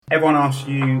Everyone asks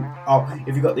you,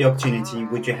 if you got the opportunity,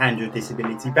 would you hand your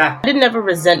disability back? I didn't ever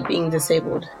resent being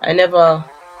disabled. I never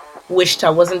wished I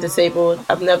wasn't disabled.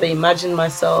 I've never imagined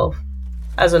myself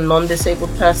as a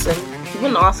non-disabled person. You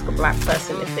wouldn't ask a black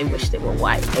person if they wish they were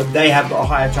white. But they have got a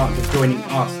higher chance of joining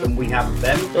us than we have of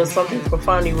them. There was something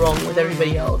profoundly wrong with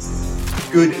everybody else.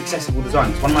 Good accessible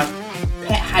design. One of my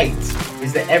pet hates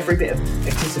is that every bit of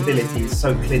accessibility is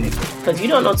so clinical. Because you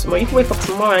don't know tomorrow. You can wake up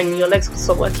tomorrow and your legs will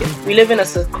stop working. We live in a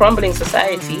crumbling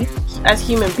society. As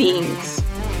human beings,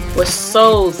 we're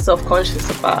so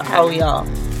self-conscious about how we are.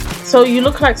 So you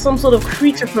look like some sort of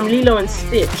creature from Lilo and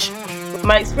Stitch.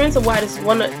 My experience of white is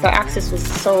the access was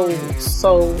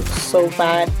so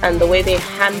bad, and the way they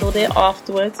handled it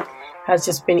afterwards has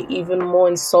just been even more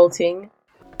insulting.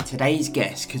 Today's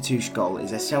guest, Katouche Goll,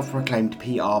 is a self-proclaimed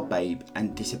PR babe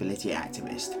and disability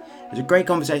activist. It was a great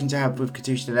conversation to have with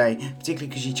Katouche today, particularly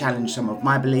because she challenged some of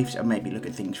my beliefs and made me look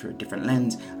at things through a different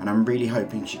lens, and I'm really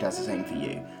hoping she does the same for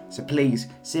you. So please,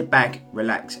 sit back,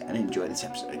 relax, and enjoy this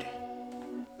episode.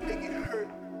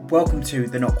 Welcome to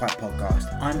the Not Quite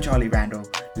podcast. I'm Charlie Randall.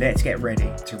 Let's get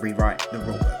ready to rewrite the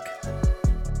rulebook.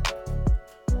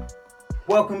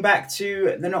 Welcome back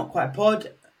to the Not Quite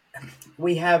pod.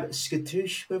 We have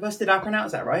Katouche with us. Did I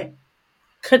pronounce that right?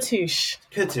 Katouche.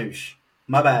 Katouche.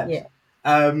 My bad.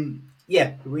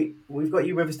 Yeah. We've got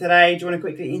you with us today. Do you want to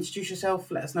quickly introduce yourself?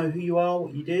 Let us know who you are,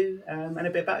 what you do, and a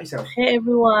bit about yourself. Hey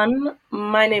everyone,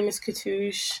 my name is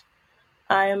Katouche.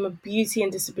 I am a beauty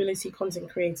and disability content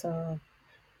creator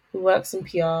who works in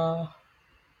PR,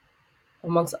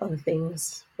 amongst other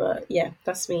things. But yeah,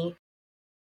 that's me.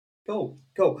 Cool.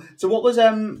 So what was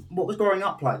growing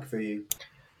up like for you?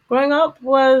 Growing up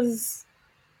was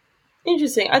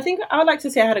interesting. I think I would like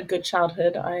to say I had a good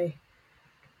childhood. I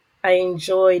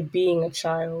enjoyed being a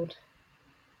child.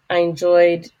 I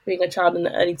enjoyed being a child in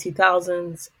the early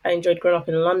 2000s. I enjoyed growing up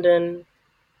in London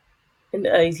in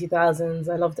the early 2000s.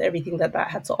 I loved everything that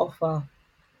had to offer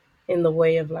in the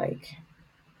way of like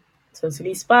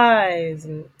Totally Spies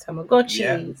and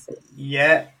Tamagotchis.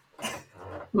 Yeah.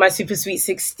 My Super Sweet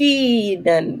 16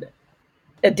 and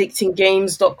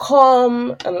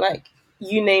addictinggames.com and like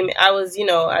you name it.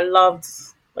 I loved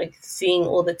like seeing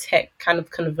all the tech kind of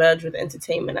converge with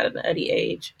entertainment at an early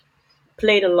age.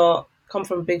 Played a lot, come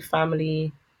from a big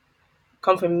family,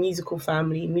 come from a musical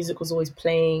family. Music was always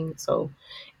playing. So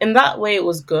in that way it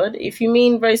was good. If you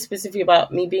mean very specifically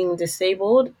about me being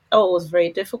disabled, it was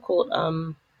very difficult.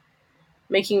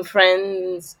 Making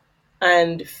friends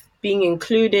and being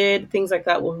included, things like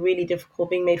that were really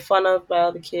difficult. Being made fun of by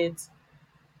other kids.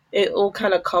 It all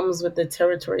kind of comes with the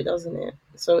territory, doesn't it?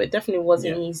 So it definitely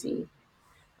wasn't easy.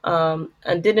 And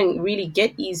didn't really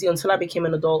get easy until I became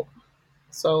an adult.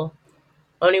 So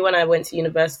only when I went to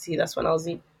university, that's when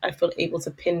I felt able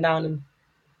to pin down and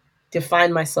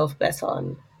define myself better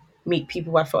and meet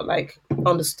people who I felt like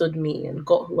understood me and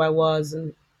got who I was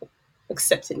and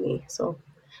accepted me. So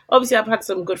obviously I've had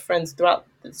some good friends throughout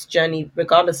this journey,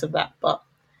 regardless of that, but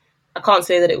I can't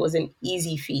say that it was an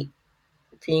easy feat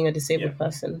being a disabled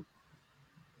person.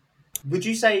 Would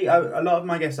you say, a lot of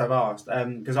my guests I've asked,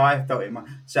 because I felt it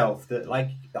myself, that like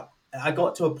I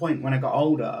got to a point when I got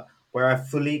older where I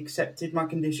fully accepted my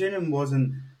condition and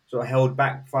wasn't sort of held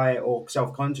back by it or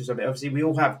self-conscious of it. Obviously, we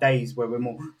all have days where we're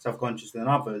more self-conscious than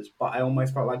others, but I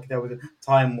almost felt like there was a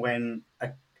time when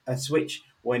a switch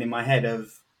went in my head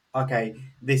of, okay,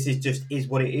 this is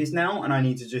what it is now, and I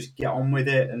need to just get on with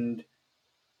it and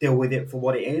deal with it for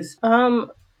what it is.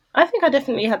 I think I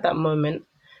definitely had that moment,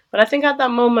 but I think at that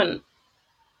moment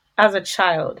as a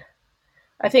child,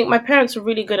 I think my parents were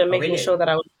really good at making sure that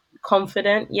I was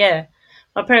confident. Yeah,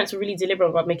 my parents were really deliberate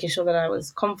about making sure that I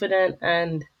was confident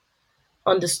and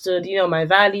understood, my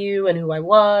value and who I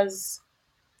was,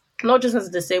 not just as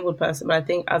a disabled person, but I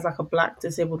think as like a Black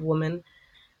disabled woman,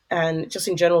 and just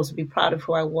in general to be proud of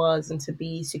who I was and to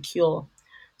be secure.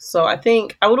 So I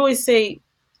think I would always say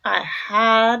I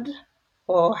had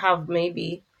or have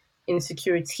maybe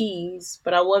insecurities,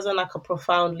 but I wasn't like a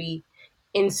profoundly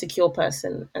insecure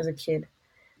person as a kid,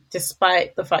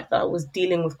 despite the fact that I was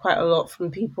dealing with quite a lot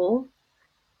from people.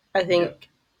 I think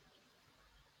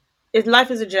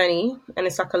life is a journey and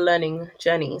it's like a learning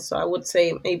journey. So I would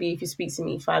say maybe if you speak to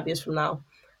me 5 years from now,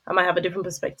 I might have a different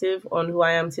perspective on who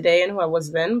I am today and who I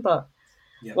was then. But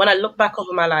when I look back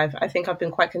over my life, I think I've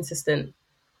been quite consistent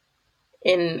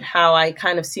in how I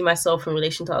kind of see myself in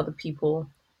relation to other people.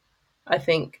 I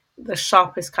think the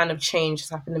sharpest kind of change has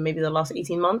happened in maybe the last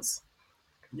 18 months.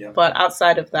 Yeah. But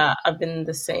outside of that, I've been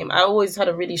the same. I always had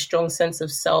a really strong sense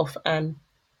of self and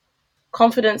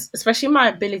confidence, especially my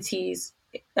abilities.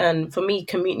 And for me,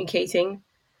 communicating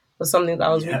was something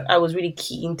that Yeah. I was really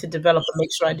keen to develop and make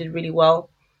sure I did really well.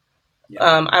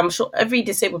 Yeah. I'm sure every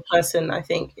disabled person, I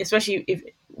think, especially if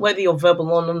whether you're verbal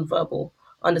or non-verbal,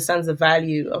 understands the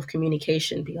value of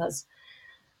communication because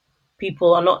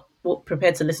people are not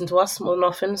prepared to listen to us more than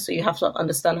often. So you have to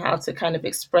understand how to kind of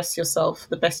express yourself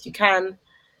the best you can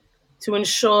to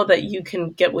ensure that you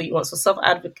can get what you want. So self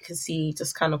advocacy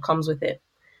just kind of comes with it.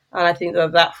 And I think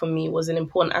that that for me was an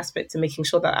important aspect to making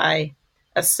sure that I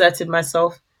asserted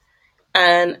myself.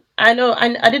 And I know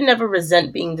I didn't ever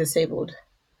resent being disabled.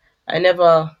 I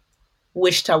never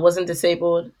wished I wasn't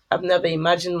disabled. I've never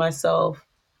imagined myself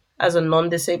as a non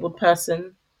disabled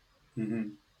person. Hmm.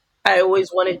 I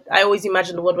always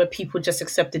imagined a world where people just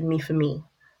accepted me for me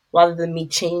rather than me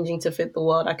changing to fit the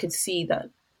world. I could see that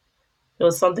there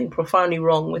was something profoundly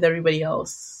wrong with everybody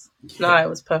else. No, Yeah. I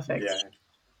was perfect. Yeah.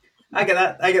 I get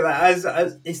that. I get that.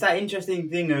 As it's that interesting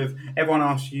thing of everyone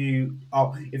asks you,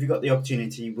 "Oh, if you got the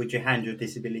opportunity, would you hand your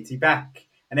disability back?"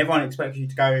 And everyone expects you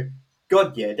to go,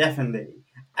 "God, yeah, definitely."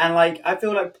 And like, I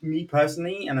feel like me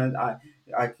personally, and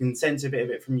I can sense a bit of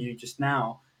it from you just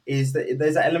now, is that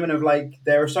there's that element of like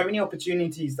there are so many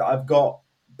opportunities that I've got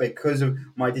because of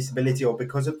my disability or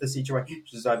because of the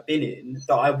situations I've been in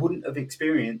that I wouldn't have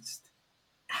experienced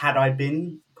had I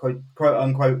been quote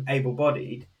unquote able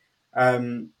bodied.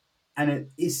 Um, and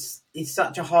it's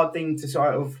such a hard thing to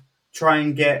sort of try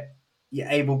and get your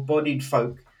able bodied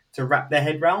folk to wrap their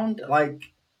head round.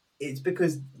 Like it's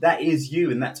because that is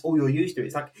you and that's all you're used to.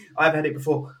 It's like I've had it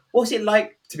before. What's it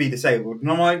like to be disabled? And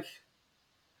I'm like,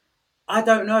 I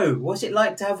don't know. What's it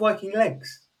like to have working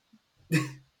legs?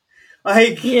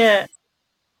 Like, Yeah.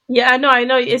 Yeah, I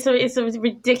know. It's a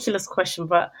ridiculous question,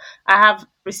 but I have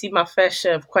received my fair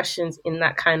share of questions in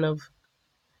that kind of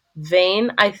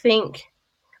vein. I think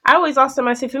I always ask them,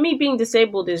 I say, for me, being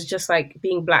disabled is just like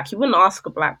being black. You wouldn't ask a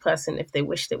black person if they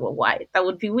wish they were white. That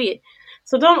would be weird.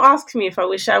 So don't ask me if I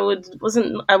wish I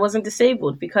wasn't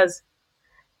disabled because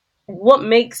what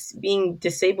makes being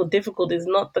disabled difficult is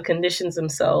not the conditions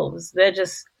themselves. They're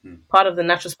just part of the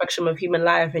natural spectrum of human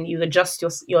life, and you adjust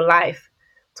your life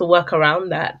to work around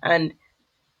that. And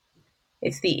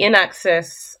it's the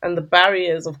inaccess and the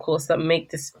barriers, of course, that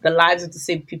make the lives of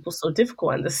disabled people so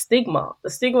difficult, and the stigma. The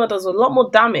stigma does a lot more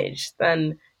damage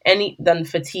than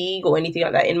fatigue or anything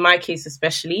like that. In my case,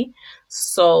 especially.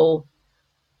 So,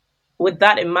 with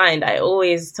that in mind, I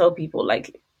always tell people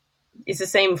like it's the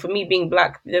same for me being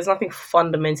black. There's nothing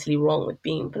fundamentally wrong with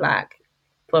being black,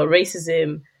 but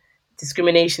racism,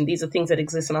 discrimination, these are things that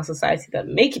exist in our society that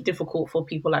make it difficult for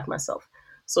people like myself.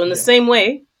 So, in the yeah, same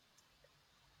way,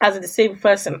 as a disabled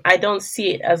person, I don't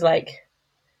see it as like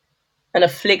an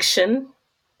affliction,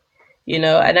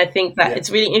 and I think that yeah, it's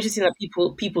really interesting that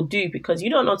people do because you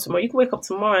don't know tomorrow. You can wake up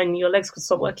tomorrow and your legs could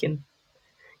stop working.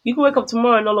 You can wake up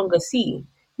tomorrow and no longer see.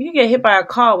 You can get hit by a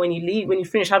car when you leave, when you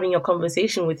finish having your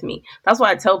conversation with me. That's what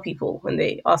I tell people when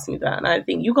they ask me that. And I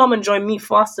think you come and join me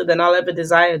faster than I'll ever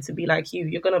desire to be like you.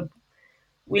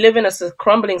 We live in a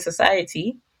crumbling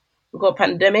society. We've got a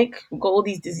pandemic. We've got all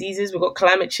these diseases. We've got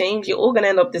climate change. You're all going to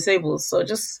end up disabled. So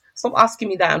just stop asking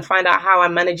me that and find out how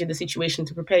I'm managing the situation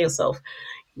to prepare yourself.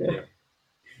 yeah.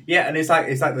 Yeah, and it's like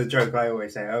the joke I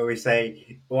always say. I always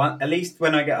say, well, at least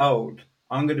when I get old,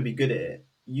 I'm going to be good at it.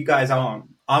 You guys aren't.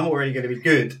 I'm already going to be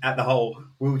good at the whole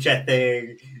wheelchair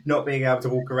thing, not being able to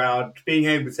walk around, being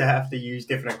able to have to use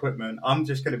different equipment. I'm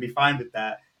just going to be fine with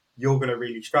that. You're going to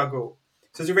really struggle.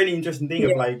 So it's a really interesting thing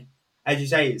of Yeah. like, as you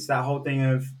say, it's that whole thing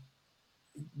of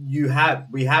we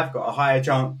have got a higher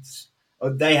chance, or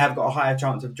they have got a higher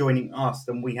chance of joining us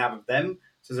than we have of them.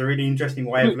 So it's a really interesting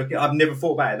way of looking. I've never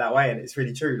thought about it that way, and it's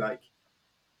really true. Like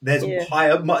there's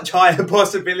Yeah. much higher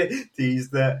possibilities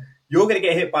that you're going to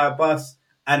get hit by a bus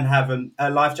and have a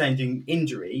life changing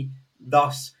injury,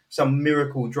 thus some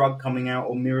miracle drug coming out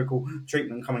or miracle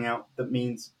treatment coming out that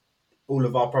means all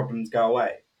of our problems go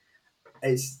away.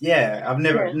 It's yeah, I've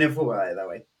Yeah. never thought about it that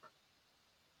way.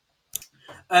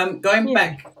 Going Yeah.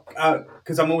 back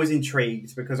because I'm always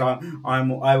intrigued because I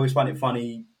always find it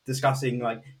funny discussing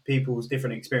like people's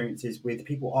different experiences with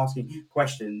people asking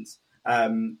questions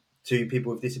to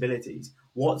people with disabilities.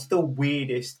 What's the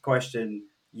weirdest question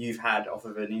you've had off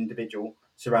of an individual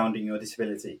surrounding your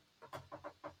disability?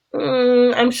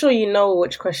 I'm sure you know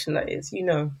which question that is. You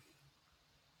know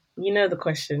the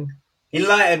question.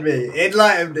 Enlighten me,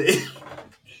 enlighten me.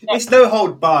 It's no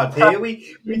hold barred here.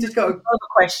 We just You got. know the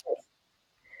question.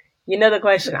 You know the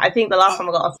question. I think the last Uh, time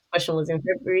I got asked the question was in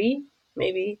February,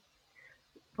 maybe.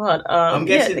 But I'm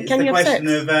yeah, guessing it's can the you have question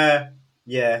sex? of yeah,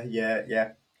 yeah, yeah,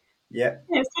 yeah, Yeah,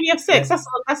 can you have sex? yeah.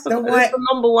 That's the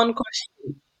number one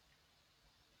question.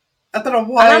 I don't know And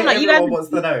why I'm like, you guys everyone wants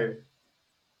to know.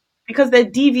 because they're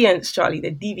deviants, Charlie.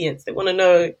 They're deviants. They want to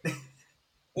know,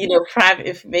 private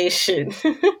information.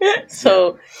 Yeah.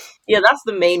 So, yeah, that's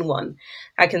the main one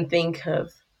I can think of.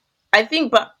 I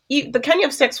think, but the can you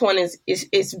have sex one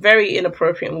is very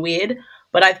inappropriate and weird.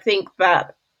 But I think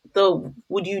that the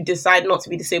would you decide not to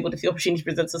be disabled if the opportunity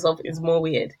presents itself is more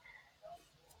weird.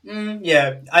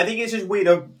 Yeah, I think it's just weird.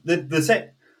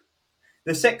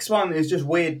 The sex one is just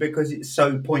weird because it's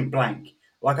so point blank.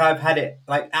 Like I've had it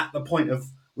like at the point of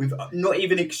we've not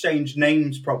even exchanged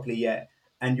names properly yet,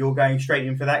 and you're going straight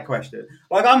in for that question.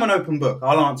 Like I'm an open book.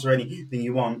 I'll answer anything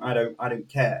you want. I don't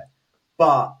care.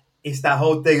 But it's that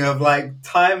whole thing of like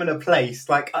time and a place.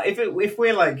 Like if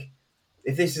we're like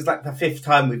if this is like the fifth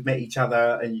time we've met each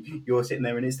other and you're sitting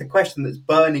there and it's the question that's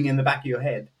burning in the back of your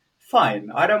head,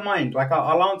 fine, I don't mind. Like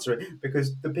I'll answer it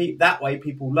because that way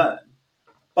people learn.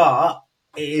 But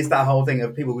it is that whole thing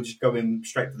of people just going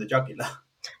straight for the jugular.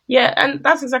 Yeah, and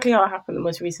that's exactly how it happened the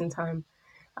most recent time.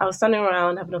 I was standing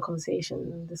around having a conversation,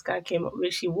 and this guy came up,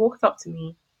 literally walked up to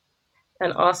me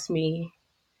and asked me.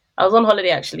 I was on holiday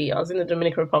actually. I was in the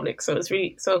Dominican Republic, so it's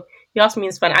really so. He asked me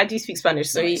in Spanish. I do speak Spanish,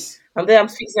 so Nice. I'm there. I'm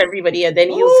speaking to everybody, and then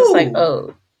he was just like, Ooh.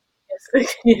 "Oh,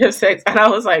 yes, you have sex," and I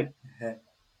was like,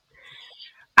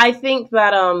 I think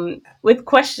that with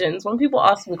questions, when people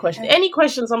ask me questions, any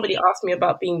question somebody asks me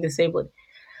about being disabled,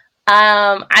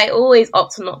 I always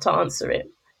opt not to answer it.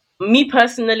 Me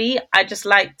personally,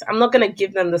 I'm not going to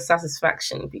give them the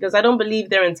satisfaction because I don't believe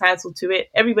they're entitled to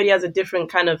it. Everybody has a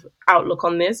different kind of outlook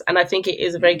on this, and I think it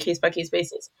is a very case by case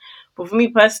basis. But for me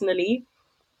personally,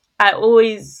 I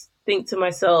always think to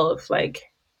myself, like,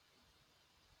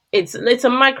 it's a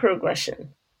microaggression.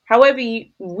 However,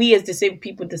 we as disabled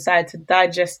people decide to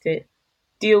digest it,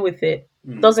 deal with it,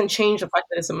 doesn't change the fact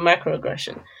that it's a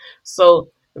microaggression. So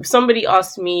if somebody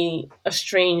asks me a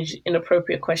strange,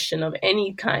 inappropriate question of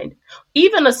any kind,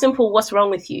 even a simple "What's wrong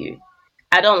with you?"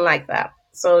 I don't like that.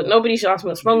 So nobody should ask me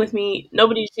what's wrong with me.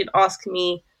 Nobody should ask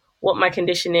me what my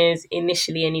condition is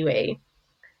initially, anyway.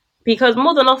 Because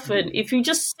more than often, if you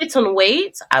just sit and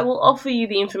wait, I will offer you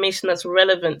the information that's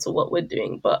relevant to what we're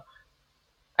doing. But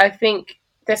I think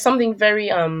there's something very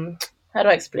how do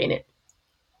I explain it?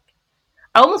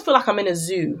 I almost feel like I'm in a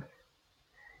zoo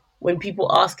when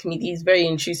people ask me these very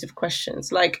intrusive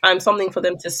questions. Like I'm something for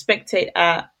them to spectate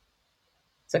at,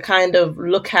 to kind of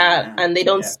look at, and they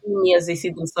don't Yeah. see me as they see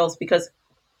themselves because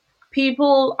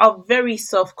people are very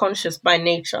self-conscious by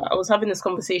nature. I was having this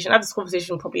conversation. I have this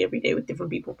conversation probably every day with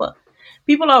different people, but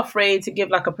people are afraid to give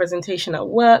like a presentation at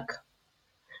work.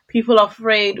 People are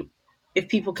afraid if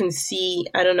people can see,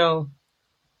 I don't know,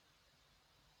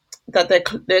 that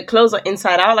their clothes are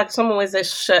inside out. Like someone wears their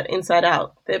shirt inside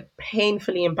out, they're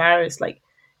painfully embarrassed. Like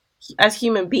as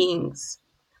human beings,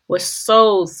 we're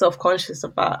so self conscious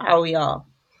about how we are.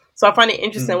 So I find it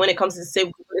interesting when it comes to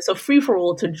disabled people. It's a free for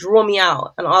all to draw me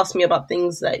out and ask me about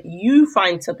things that you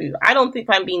find taboo. I don't think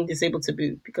I'm being disabled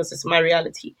taboo because it's my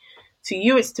reality. To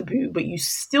you, it's taboo, but you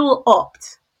still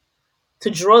opt to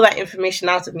draw that information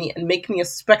out of me and make me a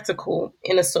spectacle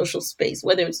in a social space,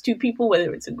 whether it's two people,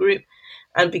 whether it's a group.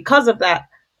 And because of that,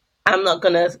 I'm not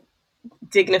going to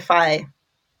dignify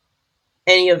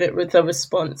any of it with a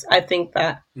response. I think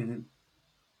that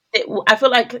I feel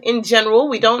like in general,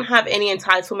 we don't have any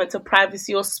entitlement to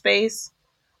privacy or space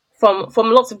from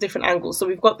lots of different angles. So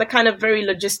we've got the kind of very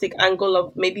logistic angle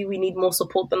of maybe we need more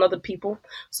support than other people.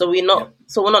 Yep.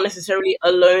 We're not necessarily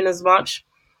alone as much.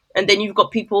 And then you've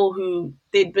got people who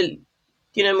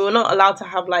we're not allowed to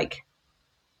have like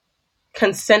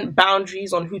consent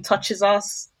boundaries on who touches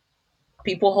us,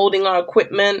 people holding our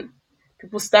equipment,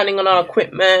 people standing on our Yeah.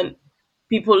 equipment,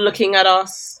 people looking at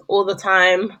us all the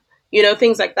time,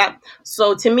 things like that.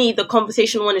 So to me, the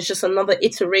conversation one is just another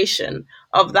iteration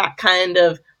of that kind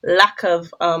of lack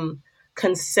of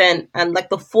consent and like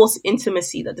the forced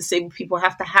intimacy that disabled people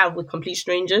have to have with complete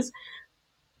strangers.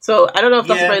 So I don't know if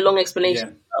that's a very Yeah. long explanation.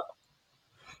 Yeah.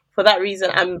 For that reason,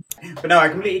 I'm But no, I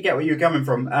completely get where you're coming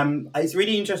from. It's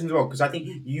really interesting as well because I think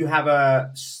you have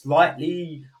a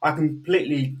slightly. I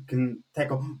completely can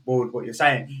take on board what you're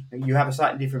saying. You have a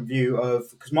slightly different view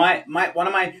of because my one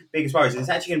of my biggest worries, and it's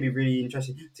actually going to be really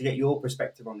interesting to get your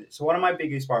perspective on it. So one of my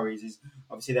biggest worries is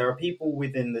obviously there are people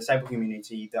within the disabled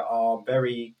community that are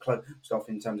very closed off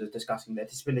in terms of discussing their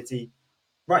disability,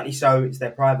 rightly so. It's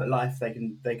their private life. They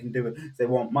can do it if they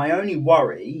want. My only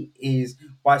worry is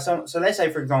by some. So let's say,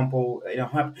 for example, in a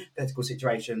hypothetical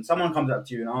situation, someone comes up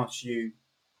to you and asks you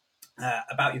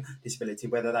about your disability,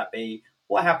 whether that be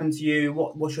what happened to you,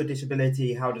 what's your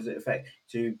disability, how does it affect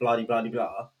you, blah blah blah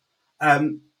blah.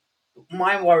 Um,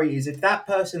 my worry is if that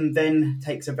person then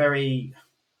takes a very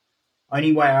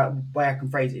only way I can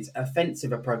phrase it is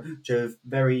offensive approach of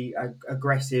very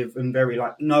aggressive and very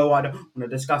like, no, I don't want to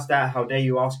discuss that. How dare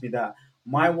you ask me that?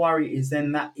 My worry is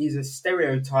then that is a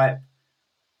stereotype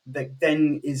that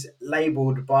then is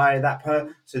labelled by that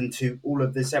person to all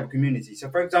of the disabled community. So,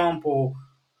 for example,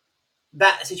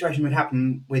 that situation would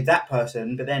happen with that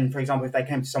person. But then, for example, if they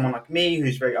came to someone like me,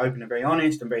 who's very open and very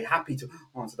honest and very happy to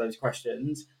answer those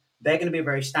questions, they're going to be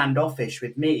very standoffish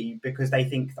with me because they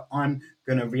think that I'm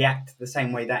going to react the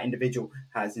same way that individual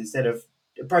has, instead of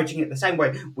approaching it the same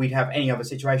way we'd have any other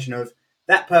situation of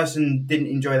that person didn't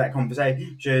enjoy that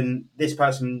conversation. This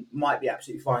person might be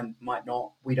absolutely fine, might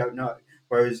not. We don't know.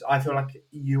 Whereas I feel like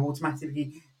you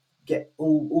automatically get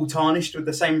all tarnished with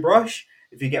the same brush,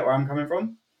 if you get where I'm coming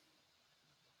from.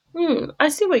 I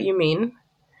see what you mean,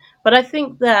 but I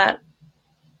think that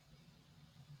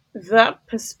that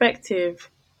perspective,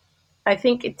 I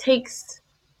think it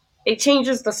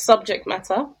changes the subject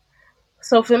matter.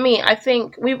 So for me, I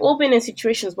think we've all been in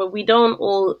situations where we don't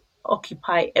all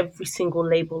occupy every single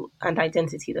label and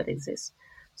identity that exists.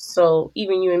 So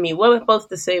even you and me, we're both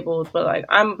disabled, but like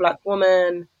I'm a black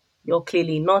woman, you're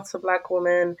clearly not a black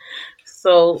woman.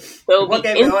 So there will What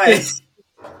be gave it away? instances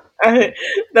there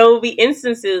will be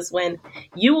instances when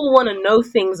you will want to know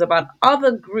things about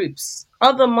other groups,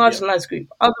 other Yeah, marginalized groups,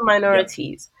 other yeah,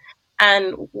 minorities.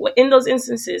 And in those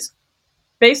instances,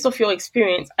 based off your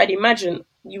experience, I'd imagine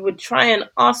you would try and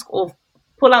ask or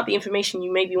pull out the information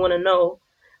you maybe want to know,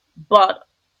 but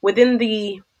within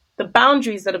the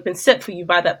boundaries that have been set for you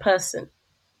by that person.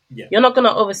 yeah, You're not going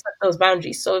to overstep those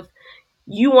boundaries. So if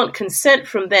you want consent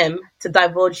from them to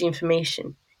divulge the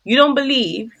information, you don't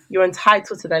believe you're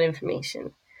entitled to that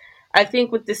information. I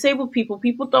think with disabled people,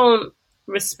 people don't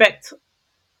respect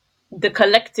the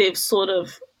collective sort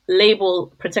of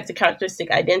label, protected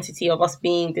characteristic identity of us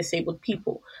being disabled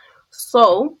people.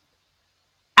 So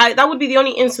that would be the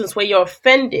only instance where you're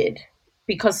offended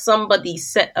because somebody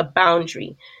set a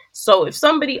boundary. So if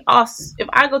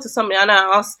I go to somebody and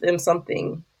I ask them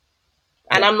something,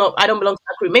 and yeah, I don't belong to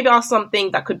that group, maybe I ask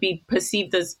something that could be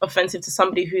perceived as offensive to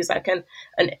somebody who's like an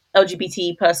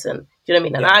LGBT person. Do you know what I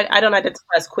mean? And yeah, I don't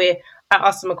identify as queer. I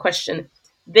ask them a question.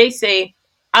 They say,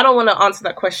 I don't want to answer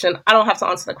that question. I don't have to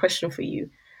answer that question for you.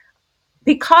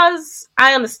 Because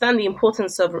I understand the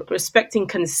importance of respecting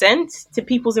consent to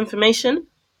people's information,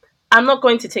 I'm not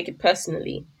going to take it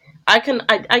personally. I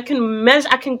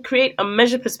can create a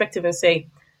measured perspective and say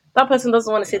that person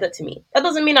doesn't want to say yeah, that to me. That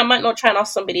doesn't mean I might not try and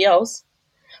ask somebody else,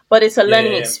 but it's a yeah,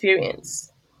 learning yeah, yeah.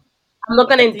 experience. I'm not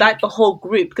going I to indict think the whole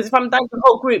group, because if I'm indicting the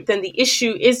whole group, then the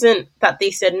issue isn't that they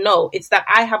said no. It's that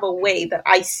I have a way that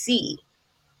I see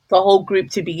the whole group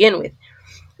to begin with.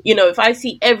 You know, if I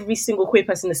see every single queer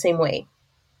person the same way,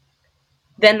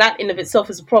 then that in of itself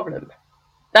is a problem.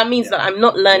 That means yeah, that I'm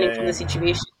not learning yeah, from the yeah,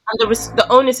 situation. And the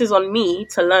onus is on me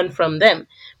to learn from them,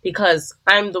 because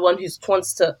I'm the one who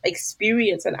wants to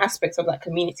experience an aspect of that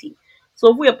community.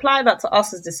 So if we apply that to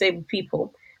us as disabled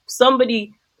people,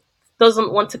 somebody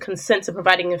doesn't want to consent to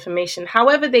providing information,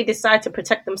 however they decide to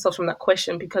protect themselves from that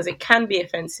question because it can be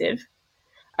offensive,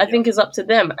 I yeah, think is up to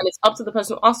them. And it's up to the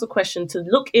person who asked the question to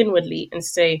look inwardly and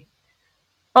say,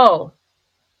 oh,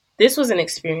 this was an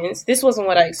experience. This wasn't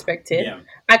what I expected. yeah,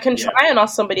 I can yeah. try and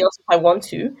ask somebody else if I want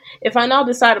to. If I now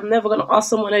decide I'm never going to ask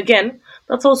someone again,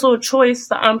 that's also a choice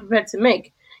that I'm prepared to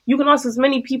make. You can ask as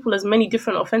many people as many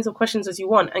different offensive questions as you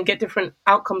want and get different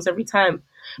outcomes every time.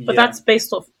 But Yeah. that's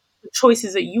based off the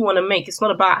choices that you want to make. It's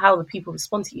not about how the people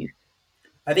respond to you.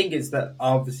 I think it's that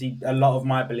obviously a lot of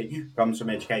my belief comes from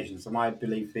education. So my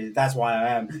belief is that's why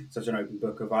I am such an open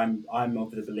book. Of I'm of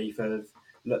the belief of,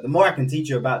 look, the more I can teach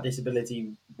you about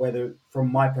disability, whether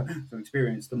from my personal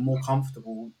experience, the more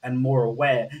comfortable and more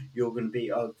aware you're going to be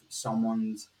of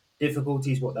someone's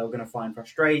difficulties, what they're going to find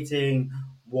frustrating,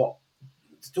 what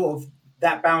sort of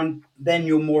that bound. Then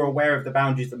you're more aware of the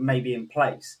boundaries that may be in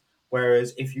place.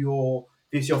 Whereas if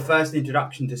it's your first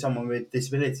introduction to someone with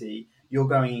disability, you're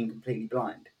going in completely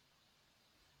blind.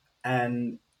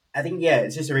 And I think, yeah,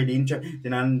 it's just a really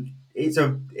interesting, and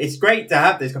it's great to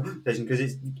have this conversation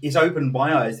because it's opened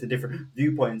my eyes to different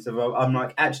viewpoints of. I'm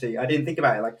like, actually, I didn't think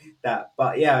about it like that,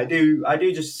 but yeah, I do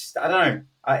just, I don't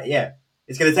know, yeah,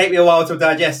 it's going to take me a while to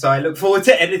digest, so I look forward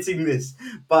to editing this.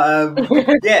 But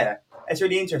yeah, it's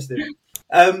really interesting.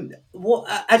 What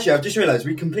actually, I've just realised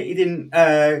we completely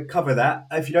didn't cover that.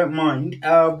 If you don't mind,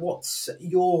 what's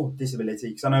your disability?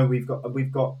 Because I know we've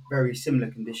got very similar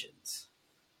conditions.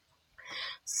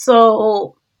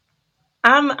 So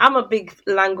I'm a big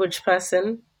language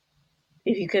person,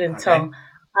 if you couldn't tell. Okay.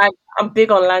 I, I'm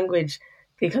big on language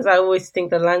because I always think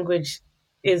the language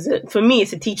for me,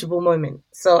 it's a teachable moment.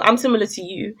 So I'm similar to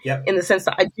you Yep. in the sense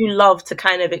that I do love to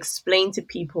kind of explain to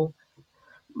people.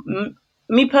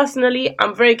 Me personally,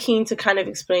 I'm very keen to kind of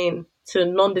explain to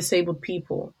non-disabled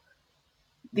people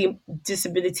the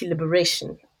disability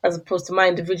liberation as opposed to my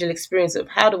individual experience of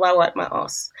how do I wipe my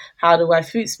ass? How do I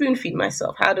spoon feed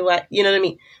myself? How do I, you know what I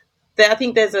mean? I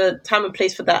think there's a time and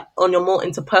place for that on your more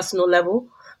interpersonal level,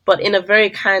 but in a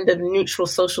very kind of neutral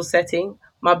social setting,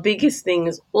 my biggest thing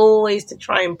is always to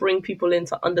try and bring people in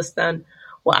to understand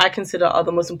what I consider are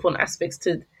the most important aspects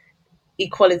to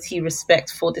equality,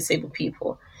 respect for disabled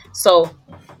people. So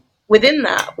within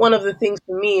that, one of the things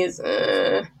for me is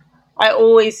I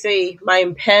always say my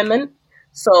impairment.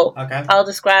 So Okay. I'll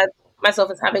describe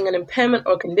myself as having an impairment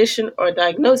or a condition or a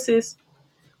diagnosis,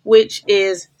 which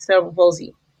is cerebral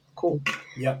palsy. Cool.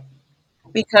 Yep.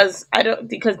 Because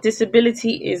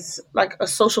disability is like a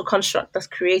social construct that's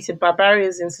created by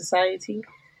barriers in society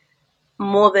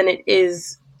more than it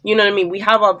is, you know what I mean? We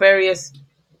have our various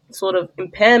sort of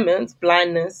impairments,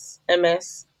 blindness,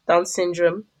 MS, Down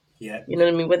syndrome, Yep. you know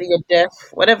what I mean? Whether you're deaf,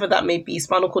 whatever that may be,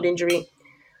 spinal cord injury.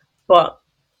 But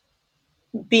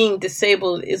being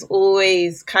disabled is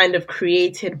always kind of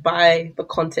created by the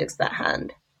context at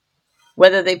hand.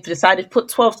 Whether they've decided to put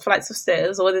 12 flights of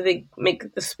stairs or whether they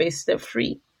make the space step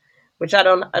free, which I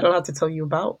don't have to tell you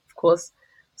about, of course.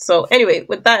 So anyway,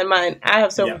 with that in mind, I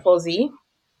have cerebral Yep. palsy.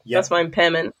 That's Yep. my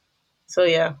impairment. So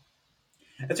yeah,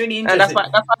 It's really and that's why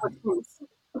interesting. it is.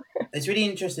 It's really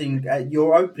interesting.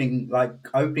 You're opening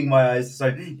my eyes to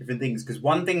so different things. Because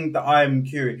one thing that I'm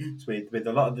curious with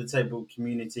a lot of the disabled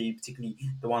community, particularly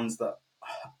the ones that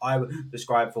I would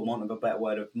describe, for want of a better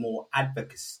word, of more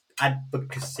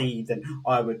advocacy than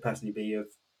I would personally be. Of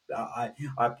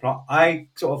I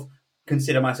sort of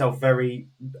consider myself very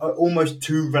almost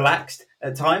too relaxed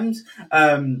at times.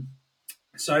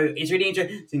 So it's really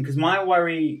interesting because my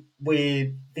worry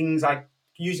with things like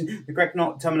using the correct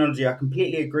not terminology, I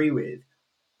completely agree with.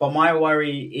 But my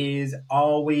worry is,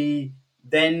 are we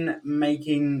then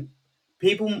making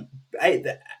people,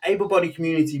 the able-bodied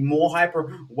community, more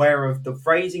hyper aware of the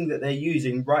phrasing that they're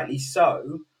using, rightly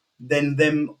so, than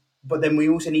them? But then we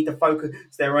also need to focus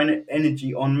their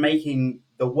energy on making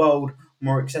the world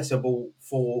more accessible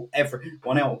for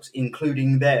everyone else,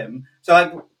 including them. So,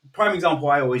 like, prime example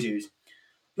I always use: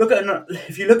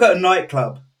 if you look at a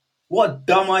nightclub, what a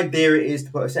dumb idea it is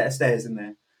to put a set of stairs in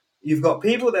there. You've got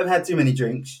people that have had too many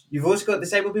drinks. You've also got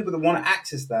disabled people that want to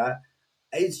access that.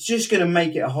 It's just going to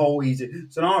make it a whole easy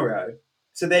scenario.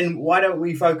 So then, why don't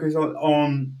we focus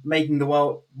on making the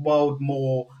world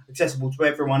more accessible to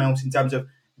everyone else in terms of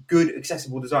good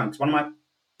accessible design? Because one of my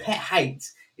pet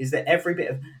hates is that every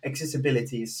bit of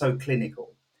accessibility is so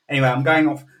clinical. Anyway, I'm going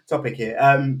off topic here.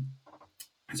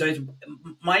 So it's,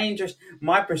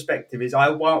 my perspective is, I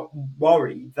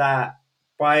worry that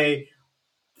by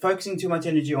focusing too much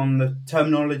energy on the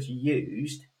terminology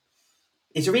used,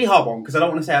 it's a really hard one because I don't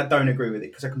want to say I don't agree with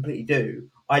it because I completely do.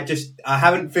 I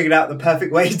haven't figured out the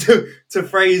perfect way to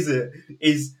phrase it.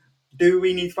 Is, do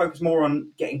we need to focus more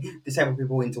on getting disabled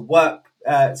people into work,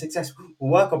 successful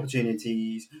work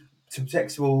opportunities,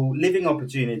 successful living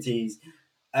opportunities,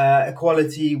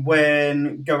 equality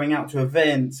when going out to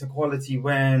events, equality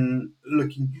when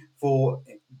looking for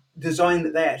design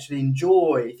that they actually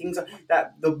enjoy, things like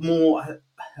that. The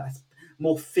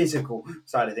more physical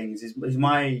side of things is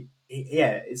my,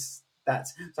 yeah. It's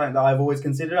That's something that I've always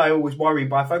considered. I always worry,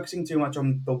 by focusing too much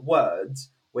on the words,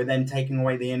 we're then taking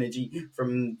away the energy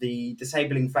from the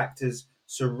disabling factors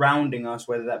surrounding us,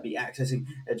 whether that be accessing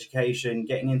education,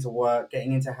 getting into work,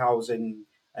 getting into housing,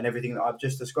 and everything that I've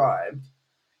just described.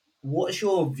 What's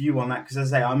your view on that? Because,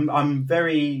 as I say, I'm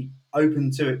very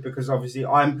open to it because obviously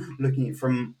I'm looking at it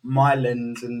from my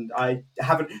lens, and I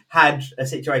haven't had a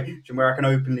situation where I can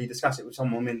openly discuss it with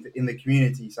someone in the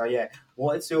community. So yeah,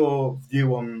 what's your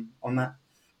view on that?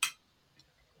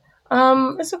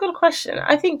 It's a good question.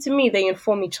 I think to me they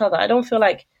inform each other. I don't feel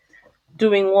like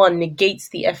doing one negates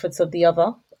the efforts of the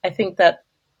other. I think that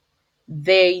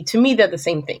to me, they're the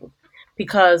same thing.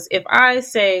 Because if I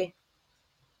say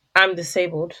I'm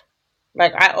disabled,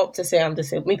 like I opt to say I'm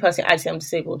disabled, me personally, I say I'm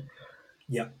disabled.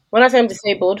 Yeah, When I say I'm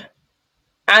disabled,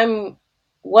 I'm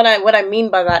what I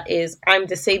mean by that is I'm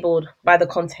disabled by the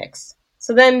context.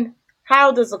 So then,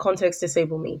 how does the context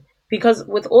disable me? Because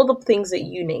with all the things that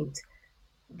you named,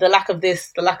 the lack of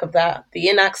this, the lack of that, the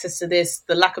inaccess to this,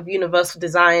 the lack of universal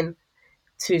design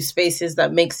to spaces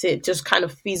that makes it just kind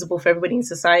of feasible for everybody in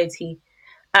society,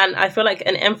 and I feel like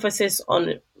an emphasis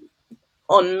on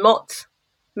not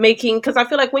making, because I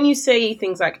feel like when you say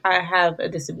things like I have a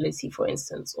disability, for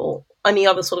instance, or any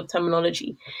other sort of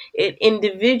terminology, it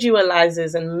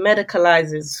individualizes and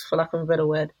medicalizes, for lack of a better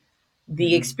word, the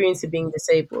Hmm. experience of being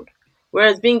disabled.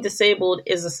 Whereas being disabled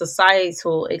is a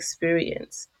societal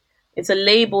experience. It's a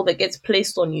label that gets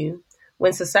placed on you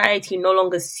when society no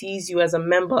longer sees you as a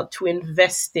member to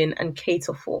invest in and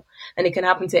cater for. And it can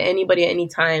happen to anybody at any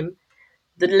time.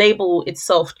 The label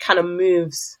itself kind of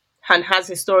moves and has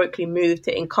historically moved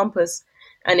to encompass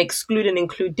and exclude and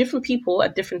include different people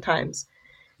at different times.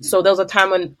 So there was a time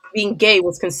when being gay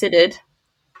was considered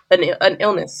an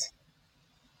illness,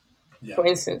 Yeah. for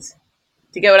instance.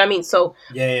 Do you get what I mean? So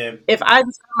Yeah. Yeah. if I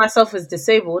describe myself as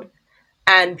disabled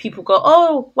and people go,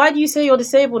 "Oh, why do you say you're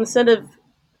disabled instead of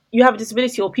you have a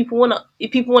disability?" Or if people wanna,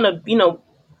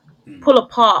 Mm. pull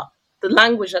apart the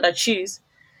language that I choose,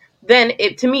 then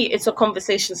to me it's a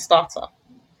conversation starter.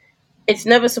 It's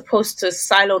never supposed to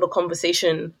silo the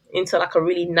conversation into like a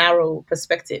really narrow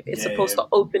perspective. It's Yeah. supposed Yeah. to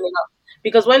open it up.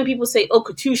 Because when people say, "Oh,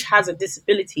 Katouche has a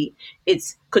disability,"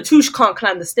 it's Katouche can't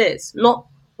climb the stairs. Not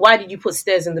why did you put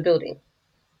stairs in the building?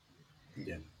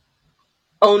 Yeah.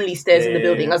 Only Yeah. stairs in the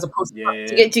building, Yeah. as opposed Yeah.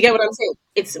 to Yeah. do you get what I'm saying?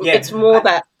 It's Yeah. more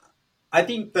that I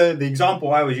think the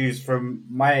example I always use from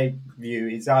my view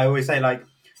is I always say, like,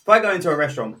 if I go into a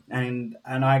restaurant and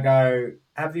I go,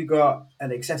 have you got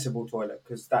an accessible toilet?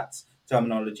 Because that's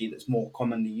terminology that's more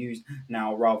commonly used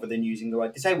now rather than using the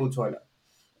word disabled toilet.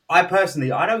 I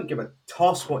personally, I don't give a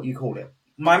toss what you call it.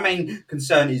 My main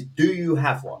concern is, do you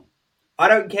have one? I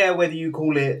don't care whether you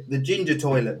call it the ginger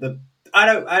toilet,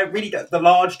 I really don't, the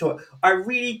large toilet. I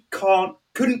really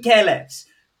couldn't care less.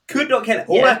 Could not care less.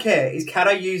 All yeah. I care is, can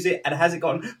I use it and has it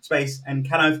got space and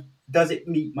does it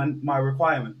meet my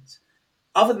requirements?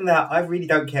 Other than that, I really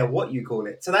don't care what you call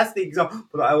it. So that's the example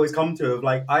that I always come to of,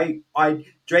 like, I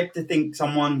dread to think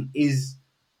someone is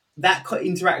that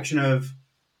interaction of,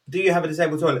 do you have a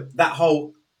disabled toilet? That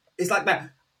whole, it's like that.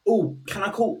 Oh, can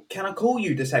I call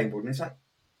you disabled? And it's like,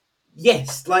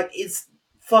 yes, like, it's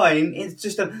fine. It's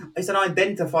just it's an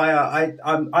identifier.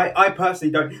 I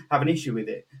personally don't have an issue with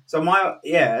it. So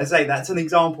as I say, that's an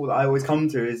example that I always come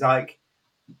to is, like,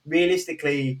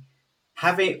 realistically,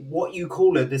 having what you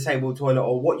call a disabled toilet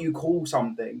or what you call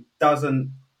something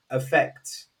doesn't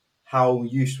affect how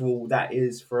useful that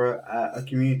is for a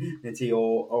community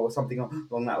or something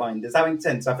along that line. Does that make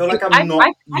sense? I feel like I, I'm I, not I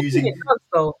think it using. does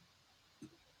though.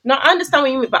 No, I understand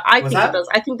what you mean, but I Was think it that? does.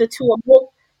 I think the two are more.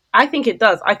 I think it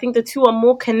does. I think the two are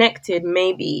more connected,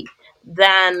 maybe,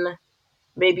 than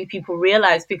maybe people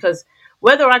realize. Because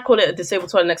whether I call it a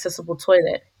disabled toilet, an accessible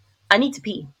toilet, I need to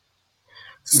pee. Mm,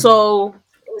 So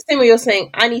the same way you're saying,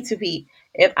 I need to pee.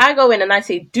 If I go in and I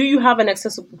say, "Do you have an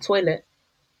accessible toilet?"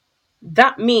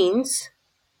 That means,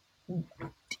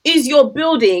 is your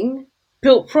building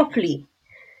built properly?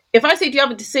 If I say, "Do you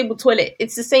have a disabled toilet?"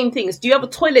 It's the same thing. It's, do you have a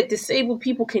toilet disabled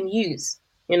people can use?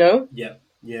 You know. yeah,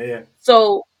 yeah, yeah,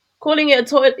 So calling it a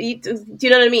toilet, do you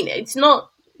know what I mean? It's not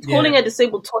calling yeah, it a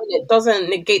disabled toilet doesn't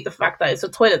negate the fact that it's a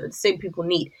toilet that disabled people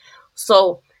need.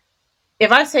 So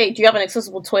if I say, "Do you have an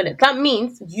accessible toilet?" that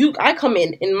means I come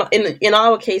in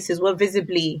our cases, we're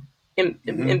visibly hmm,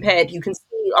 impaired. You can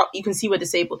see we're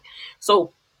disabled.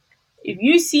 So if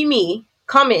you see me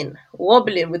come in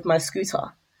wobbling with my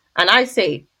scooter, and I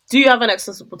say, "Do you have an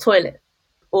accessible toilet?"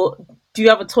 or "Do you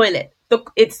have a toilet?"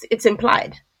 Look, it's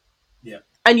implied, yeah,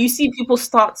 and you see people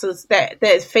start to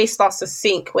their face starts to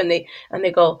sink when they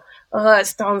go, "Oh,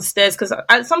 it's downstairs." Because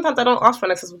sometimes I don't ask for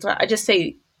an accessible toilet. I just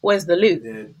say, "Where's the loo?"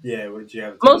 yeah, yeah. Would you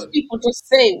have a Most toilet? people just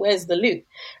say, "Where's the loo?"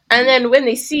 And Mm, then when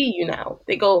they see you now,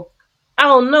 they go,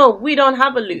 "Oh no, we don't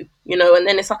have a loo," and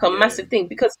then it's like a yeah, massive thing,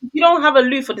 because if you don't have a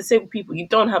loo for disabled people, you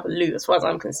don't have a loo, as far as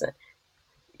I'm concerned.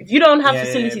 If you don't have yeah, yeah,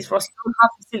 facilities for us, you don't have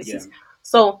yeah, facilities.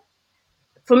 So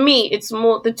for me, it's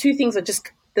more the two things are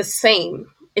just the same.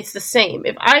 It's the same.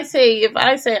 If I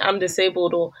say I'm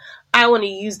disabled, or I want to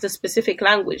use the specific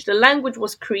language, the language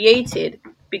was created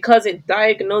because it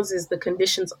diagnoses the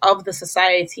conditions of the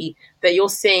society that you're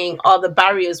saying are the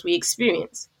barriers we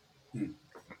experience. mm,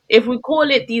 If we call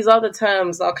it these other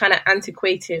terms are kind of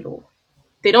antiquated, or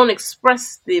they don't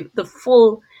express the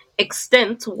full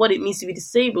extent to what it means to be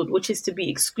disabled, which is to be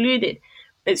excluded.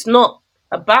 It's not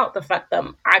about the fact that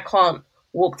I can't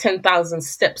walk 10,000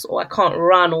 steps, or I can't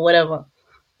run, or whatever.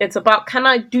 It's about, can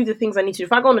I do the things I need to do?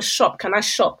 If I go on a shop, can I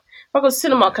shop? If I go to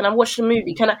cinema, yeah, can I watch the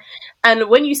movie? Can I? And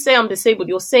when you say I'm disabled,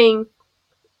 you're saying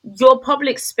your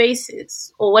public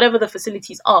spaces, or whatever the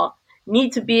facilities are,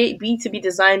 need to be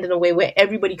designed in a way where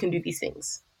everybody can do these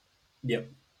things. yeah,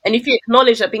 And if you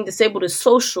acknowledge that being disabled is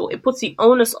social, it puts the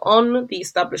onus on the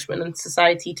establishment and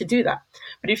society to do that.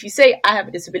 But if you say, "I have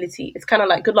a disability," it's kind of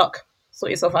like, good luck. sort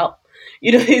yourself out.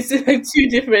 You know, it's like two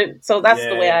different. So that's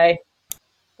the way Yeah. I.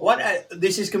 What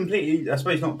this is completely, I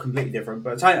suppose, not completely different,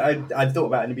 but I thought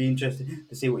about it and it'd be interesting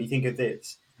to see what you think of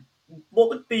this. What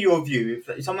would be your view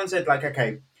if someone said, like,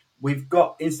 okay, we've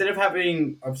got, instead of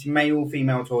having obviously male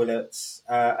female toilets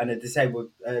and a disabled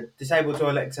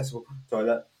toilet, accessible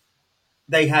toilet,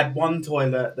 they had one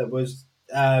toilet that was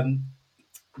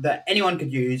that anyone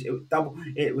could use. It was double.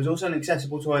 It was also an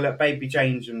accessible toilet, baby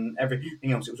change, and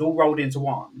everything else. It was all rolled into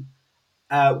one.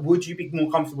 Would you be more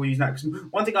comfortable using that? Because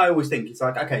one thing I always think is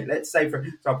like, okay, let's say for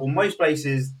example, most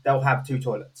places they'll have two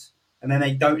toilets, and then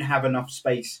they don't have enough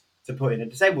space to put in a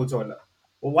disabled toilet.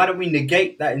 Well, why don't we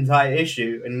negate that entire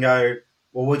issue and go,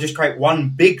 well, we'll just create one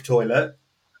big toilet,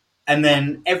 and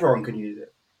then everyone can use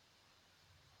it.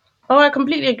 Oh, I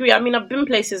completely agree. I mean, I've been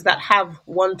places that have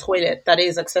one toilet that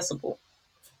is accessible.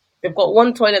 They've got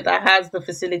one toilet that has the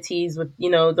facilities with,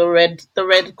 the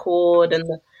red cord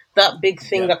and that big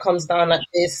thing Yeah, that comes down like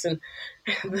this, and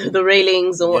the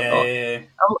railings or yeah, whatnot. yeah, yeah.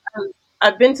 And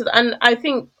I've been to, and I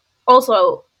think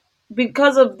also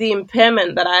because of the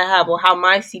impairment that I have or how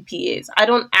my CP is, I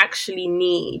don't actually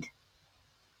need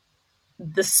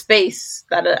the space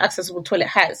that an accessible toilet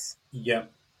has. Yeah,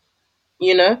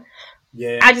 You know,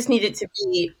 yeah, I just need it to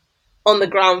be on the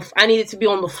ground. I need it to be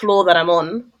on the floor that I'm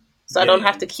on, so I yeah, don't yeah,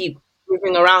 have to keep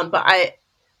moving around. But I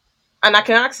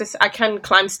can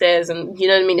climb stairs, and you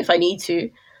know what I mean. If I need to,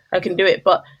 I can yeah. do it.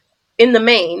 But in the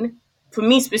main, for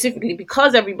me specifically,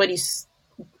 because everybody's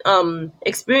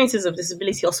experiences of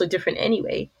disability are so different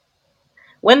anyway.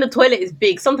 When the toilet is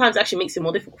big, sometimes it actually makes it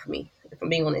more difficult for me, if I'm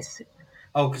being honest.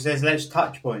 Oh, because there's less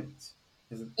touch points.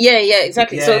 Yeah,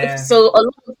 exactly. So, Yeah, so a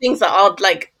lot of things that are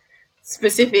like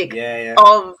specific yeah, yeah,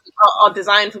 are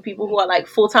designed for people who are like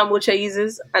full-time wheelchair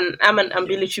users, and I'm an yeah,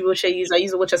 ambulatory wheelchair user. I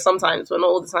use a wheelchair sometimes, but not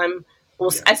all the time.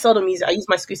 Or yeah. I seldom use it. I use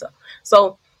my scooter.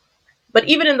 So, but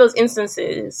even in those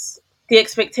instances, the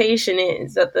expectation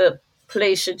is that the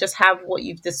place should just have what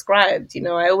you've described. You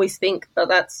know, I always think that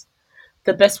that's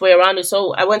the best way around it.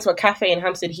 So I went to a cafe in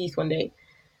Hampstead Heath one day,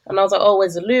 and I was like, "Oh,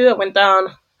 where's the loo?" I went down,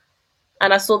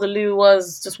 and I saw the loo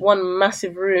was just one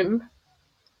massive room,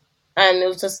 and it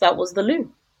was just that was the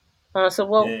loo. And I said,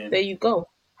 "Well, Yeah, there you go."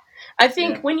 I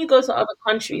think yeah, when you go to other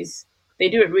countries, they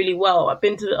do it really well. I've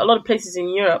been to a lot of places in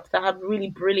Europe that have really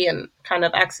brilliant kind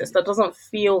of access that doesn't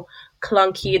feel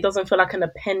clunky. It doesn't feel like an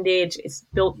appendage. It's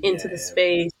built into yeah, the yeah.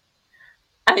 space.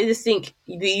 I just think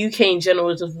the UK in general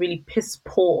is just really piss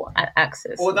poor at access,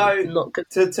 and it's Although not good.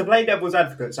 to play devil's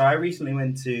advocate, so I recently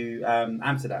went to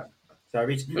Amsterdam. So I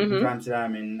recently went to Hmm.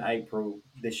 Amsterdam in April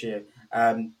this year,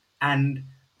 and and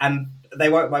they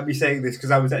won't mind me saying this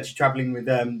because I was actually traveling with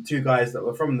two guys that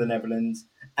were from the Netherlands,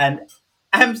 and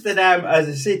Amsterdam as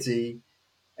a city,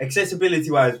 accessibility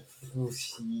wise,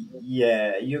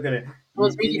 yeah, It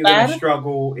was really you're gonna bad.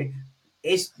 struggle.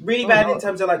 It's really Oh bad in no.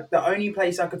 terms of like the only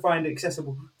place I could find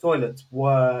accessible toilets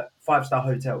were 5-star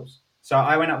hotels. So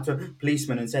I went up to a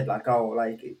policeman and said like, oh,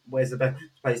 like where's the best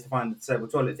place to find a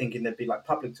disabled toilet? Thinking there'd be like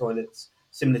public toilets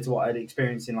similar to what I'd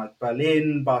experienced in like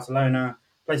Berlin, Barcelona,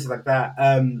 places like that.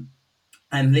 And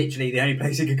literally the only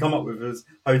place he could come up with was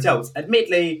hotels.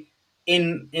 Admittedly,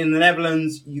 in the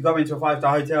Netherlands, you go into a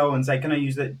 5-star hotel and say, "Can I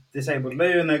use the disabled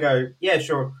loo?" And they go, "Yeah,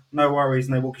 sure, no worries,"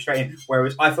 and they walk you straight in.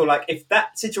 Whereas I feel like if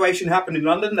that situation happened in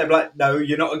London, they'd be like, "No,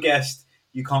 you're not a guest,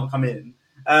 you can't come in."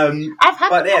 I've had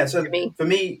But that yeah, happen to so me. for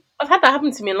me, I've had that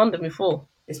happen to me in London before.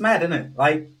 it's mad, isn't it?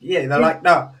 Like, yeah, they're Yeah. like,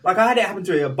 no, like I had it happen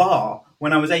to me at a bar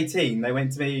when I was 18. They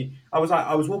went to me. I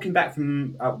was walking back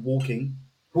from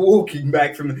walking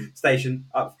back from the station.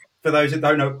 For those that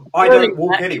don't know, I don't Rolling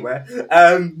walk back. anywhere.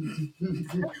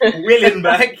 Willing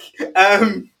back,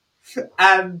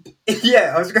 and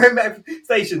yeah, I was going back from the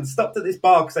station. Stopped at this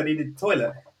bar because I needed the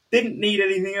toilet. Didn't need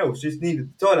anything else. Just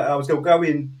needed the toilet. I was going to go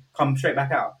in, come straight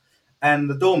back out. And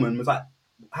the doorman was like,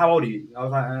 "How old are you?" I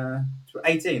was like,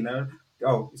 18.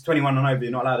 Oh, it's 21 and over.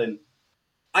 You're not allowed in.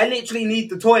 I literally need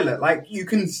the toilet. Like, you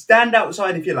can stand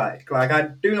outside if you like. Like, I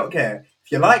do not care.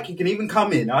 If you like, you can even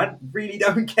come in. I really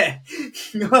don't care.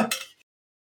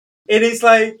 It is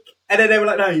like, and then they were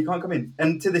like, "No, you can't come in."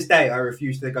 And to this day, I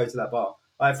refuse to go to that bar.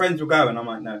 My friends will go, and I'm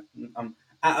like, "No, I'm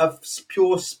out of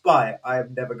pure spite. I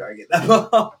am never going to get that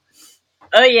bar."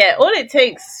 Oh yeah, all it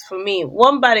takes for me,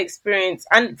 one bad experience,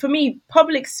 and for me,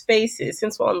 public spaces.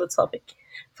 Since we're on the topic,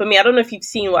 for me, I don't know if you've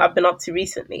seen what I've been up to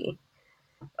recently.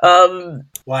 Um,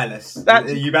 Wireless. that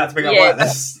Are you about to bring up yeah,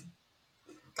 wireless?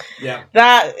 Yeah,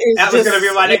 that is that was going to be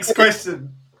just my next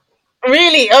question.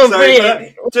 really oh So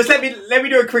brilliant. just let me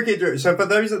do a quick intro. So for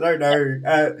those that don't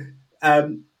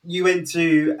know, you went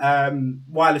to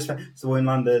Wireless Festival in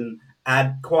London.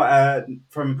 had quite a,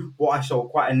 from what I saw,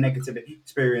 quite a negative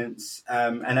experience,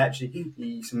 and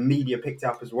actually some media picked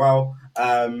up as well.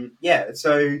 Yeah,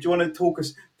 so do you want to talk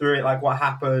us through it, like what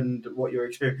happened, what your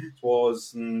experience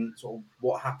was, and sort of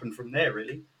what happened from there,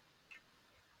 really?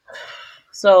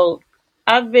 So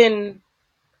I've been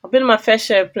I've been in my fair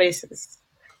share of places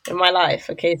in my life.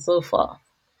 Okay, so far,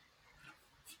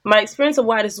 my experience of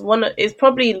White is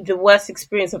probably the worst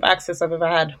experience of access I've ever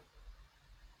had.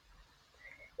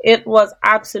 It was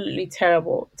absolutely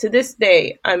terrible. To this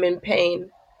day, I'm in pain,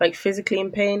 like physically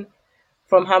in pain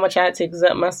from how much I had to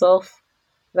exert myself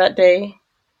that day.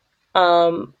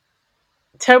 Um,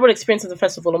 Terrible experience of the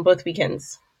festival on both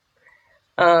weekends.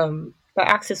 The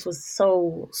access was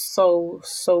so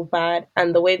bad,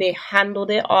 and the way they handled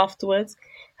it afterwards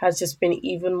has just been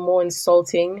even more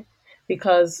insulting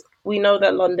because we know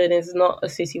that London is not a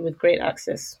city with great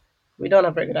access. We don't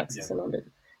have very good Yeah, access in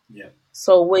London. yeah,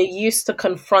 So we're used to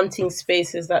confronting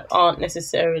spaces that aren't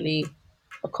necessarily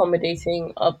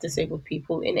accommodating of disabled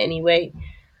people in any way.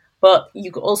 But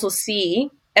you could also see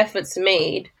efforts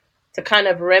made to kind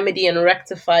of remedy and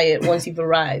rectify it once you've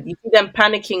arrived. You see them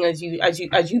panicking as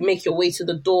you make your way to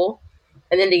the door,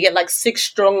 and then they get like six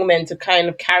strong men to kind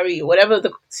of carry you, whatever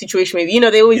the situation may be. You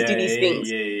know, they always do yeah, these yeah, things,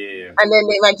 yeah, yeah, yeah. and then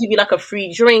they might give you like a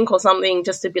free drink or something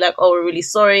just to be like, "Oh, we're really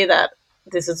sorry that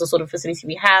this is the sort of facility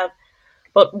we have."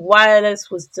 But wireless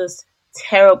was just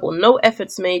terrible. No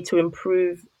efforts made to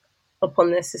improve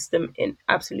upon their system in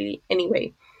absolutely any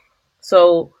way.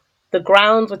 So the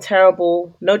grounds were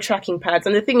terrible, no tracking pads.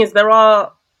 And the thing is there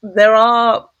are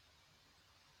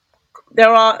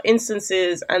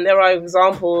instances and there are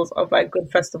examples of like good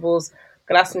festivals.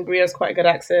 Glastonbury has quite good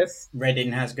access.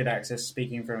 Reading has good access.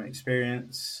 Speaking from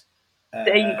experience,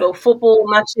 There you uh, go. Football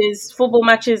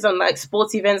matches and like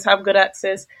sports events have good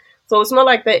access. So it's not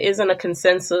like there isn't a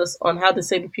consensus on how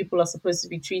disabled people are supposed to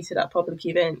be treated at public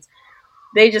events.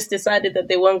 They just decided that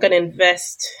they weren't going to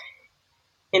invest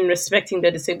in respecting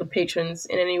their disabled patrons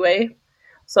in any way.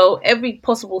 So every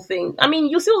possible thing. I mean,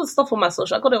 you'll see all the stuff on my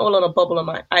social. I got it all on a bubble on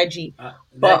my IG. they're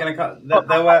But gonna cut. uh,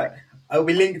 There were. It'll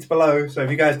be linked below. So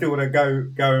if you guys do want to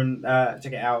go and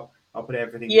check it out, I'll put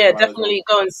everything yeah, below as well. definitely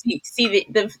go and see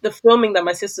the filming that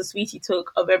my sister Sweetie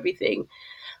took of everything.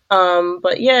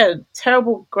 But yeah,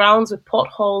 terrible grounds with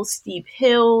potholes, steep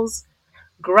hills,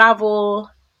 gravel.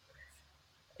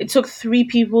 It took three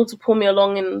people to pull me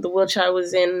along in the wheelchair I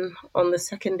was in on the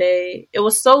second day. It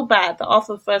was so bad that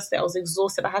after the first day, I was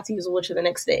exhausted. I had to use a wheelchair the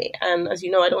next day. And as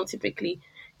you know, I don't typically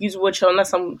use a wheelchair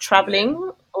unless I'm Yeah.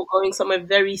 traveling or going somewhere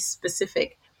very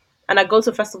specific. And I go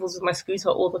to festivals with my scooter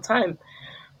all the time.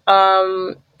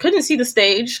 Couldn't see the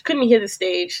stage, couldn't hear the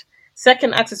stage.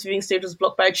 Second access viewing stage was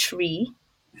blocked by a tree.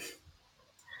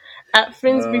 At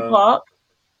Finsbury Uh, Park,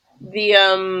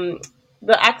 the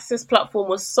the access platform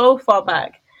was so far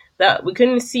back that we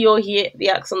couldn't see or hear the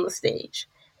acts on the stage.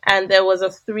 And there was a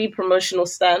three promotional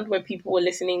stand where people were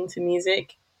listening to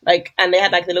music, like, and they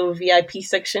had like the little VIP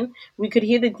section. We could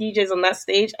hear the DJs on that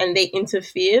stage, and they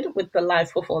interfered with the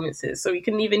live performances, so we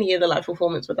couldn't even hear the live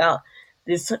performance without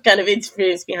this kind of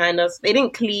interference behind us. They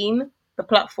didn't clean the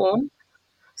platform,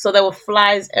 so there were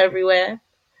flies everywhere.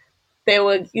 They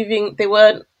weren't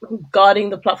guarding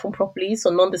the platform properly, so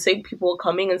non-disabled people were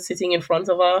coming and sitting in front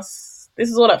of us. This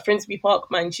is all at Finsbury Park,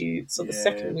 mind you. So the yeah.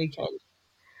 second weekend,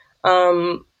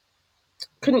 um,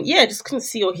 just couldn't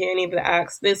see or hear any of the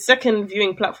acts. The second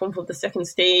viewing platform for the second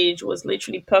stage was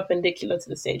literally perpendicular to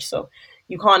the stage, so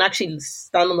you can't actually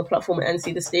stand on the platform and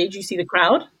see the stage. You see the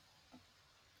crowd.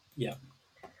 Yeah.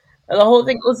 And the whole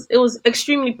thing was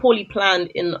extremely poorly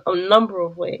planned in a number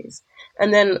of ways.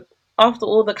 And then after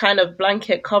all the kind of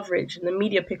blanket coverage and the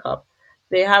media pickup,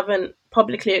 they haven't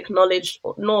publicly acknowledged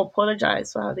nor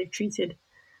apologized for how they've treated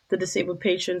the disabled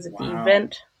patrons at the Wow.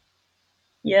 event.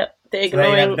 Yep, So they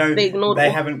have no. they ignored They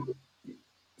all. haven't.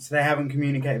 So they haven't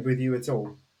communicated with you at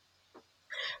all.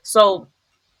 So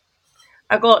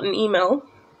I got an email.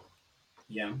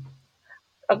 Yeah.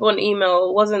 I got an email.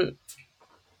 It wasn't.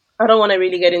 I don't want to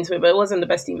really get into it, but it wasn't the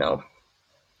best email.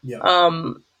 Yeah.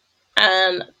 Um,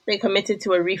 and they committed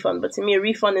to a refund. But to me, a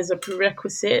refund is a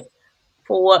prerequisite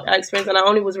for what I experienced, and I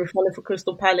only was refunded for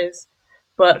Crystal Palace.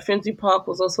 But Finsbury Park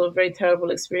was also a very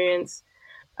terrible experience.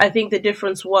 I think the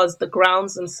difference was the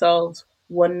grounds themselves.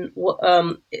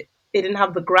 It didn't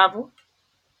have the gravel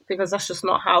because that's just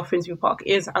not how Finsbury Park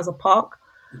is as a park.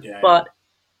 Yeah. Yeah. But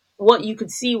what you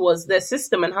could see was their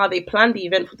system and how they planned the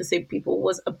event for disabled people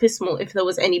was abysmal if there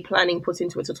was any planning put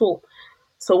into it at all.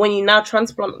 So when you now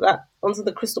transplant that onto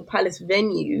the Crystal Palace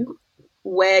venue,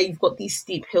 where you've got these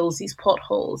steep hills, these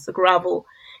potholes, the gravel,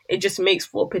 it just makes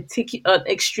for a particular,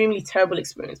 extremely terrible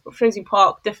experience. But Frenzy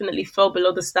Park definitely fell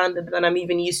below the standard that I'm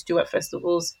even used to at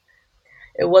festivals.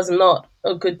 It was not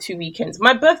a good 2 weekends.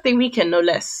 My birthday weekend, no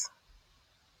less.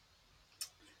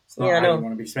 It's not Yeah, I how you know.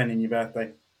 want to be spending your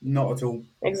birthday. Not at all.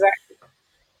 Exactly.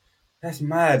 That's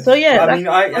mad. So But yeah, I that's mean,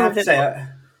 I kind have of to it. say,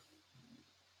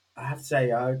 I have to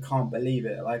say, I can't believe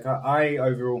it. Like, I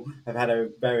overall have had a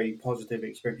very positive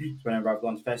experience whenever I've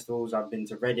gone to festivals. I've been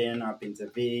to Reading, I've been to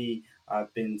V,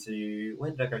 I've been to,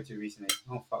 where did I go to recently?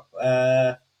 Oh, fuck.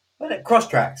 Cross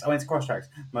Tracks. I went to Cross Tracks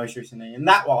most recently. And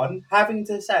that one, having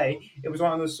to say, it was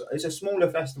one of the, it's a smaller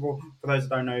festival, for those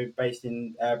that don't know, based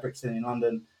in Brixton in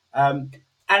London. Um,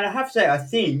 and I have to say, I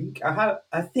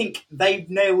think they've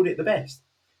nailed it the best.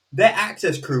 Their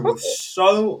access crew was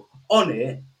so on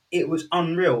it, it was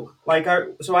unreal. Like,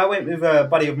 so I went with a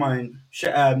buddy of mine,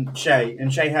 Shay,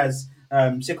 and Shay has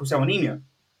sickle cell anemia.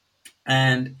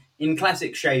 And in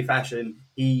classic Shay fashion,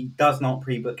 he does not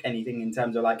pre-book anything in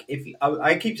terms of like if you,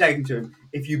 I keep saying to him,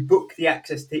 if you book the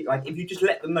access to like if you just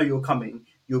let them know you're coming,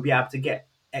 you'll be able to get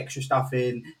extra stuff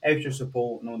in, extra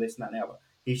support, and all this and that and the other.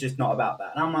 He's just not about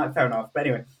that, and I'm like, fair enough. But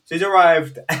anyway, so he's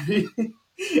arrived.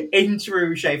 In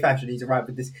true Shay fashion, he's arrived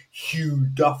with this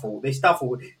huge duffel. This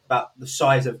duffel about the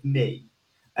size of me,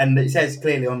 and it says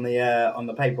clearly on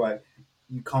the paperwork,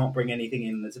 you can't bring anything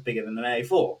in that's bigger than an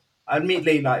A4.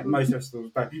 Admittedly, like most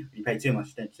festivals, you pay too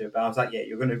much attention to it. But I was like, yeah,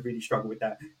 you're going to really struggle with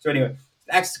that. So anyway,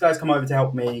 the access guys come over to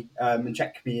help me and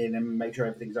check me in and make sure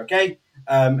everything's okay.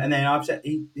 And then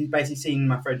he's basically seen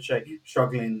my friend Shay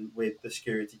struggling with the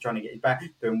security, trying to get his back.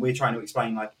 And we're trying to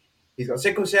explain like he's got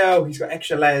sickle cell, he's got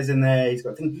extra layers in there, he's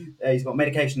got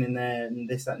medication in there, and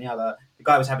this, that, and the other. The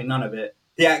guy was having none of it.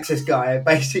 The access guy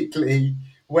basically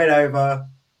went over,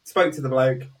 spoke to the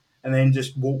bloke, and then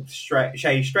just walked straight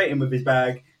in with his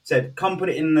bag. Said, "Come put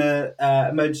it in the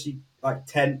emergency like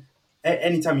tent.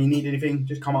 Anytime you need anything,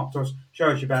 just come up to us, show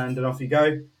us your band, and off you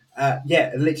go."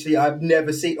 Yeah, literally, I've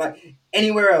never seen like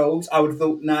anywhere else. I would have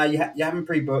thought, nah, you haven't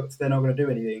pre-booked. They're not going to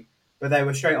do anything. But they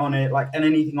were straight on it. Like, and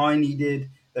anything I needed,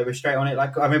 they were straight on it.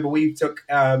 Like, I remember we took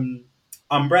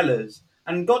umbrellas,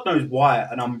 and God knows why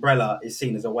an umbrella is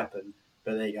seen as a weapon.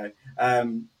 But there you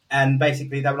go. And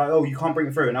basically, they were like, "Oh, you can't bring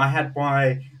it through." And I had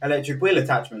my electric wheel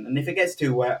attachment, and if it gets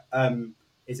too wet,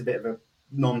 it's a bit of a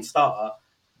non-starter.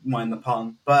 Mind the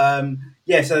pun, but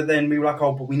yeah. So then we were like,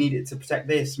 "Oh, but we need it to protect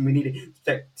this, and we need it to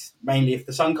protect mainly if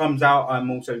the sun comes out."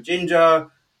 I'm also ginger,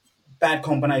 bad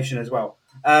combination as well.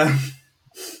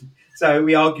 So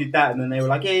we argued that, and then they were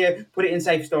like, yeah, put it in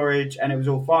safe storage, and it was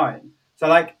all fine. So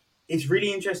like, it's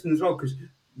really interesting as well because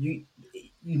you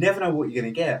you never know what you're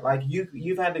gonna get. Like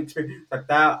you've had an experience like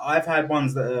that. I've had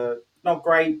ones that are not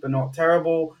great but not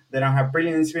terrible. Then I have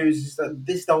brilliant experiences.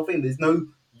 This whole thing, there's no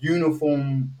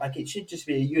uniform. Like it should just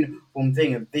be a uniform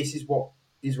thing of this is what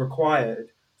is required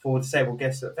for disabled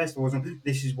guests at festivals, and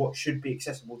this is what should be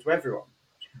accessible to everyone.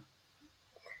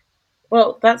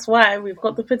 Well, that's why we've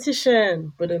got the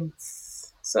petition. But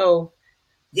so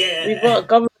we've Yeah. got a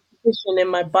government petition in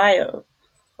my bio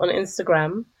on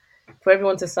Instagram for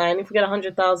everyone to sign. If we get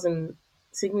 100,000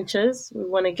 signatures, we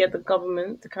want to get the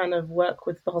government to kind of work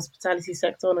with the hospitality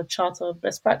sector on a charter of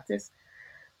best practice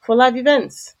for live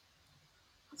events.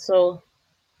 So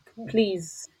Cool.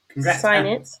 please Congrats. sign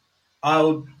it.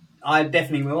 I'll. I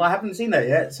definitely will. I haven't seen that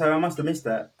yet, so I must have missed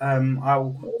that.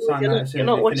 I'll sign that as soon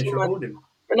You're as not we finish watching my recording.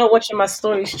 you're not watching my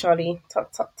stories, Charlie.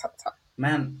 Tap tap tap tap.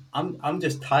 Man, I'm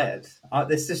just tired.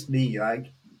 It's just me.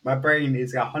 Like my brain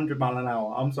is 100 mile an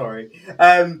hour. I'm sorry.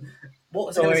 What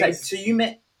was I No going to say? worries. So you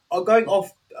met. Going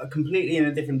off completely in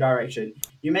a different direction.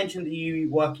 You mentioned that you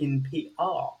work in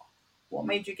PR. What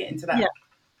made you get into Yeah.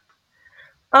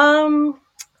 that? Um.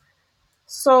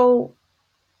 So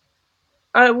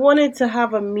I wanted to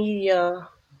have a media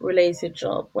related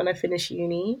job when I finished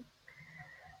uni.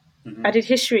 I Hmm. did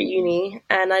history at uni,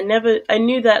 and I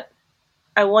knew that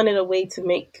I wanted a way to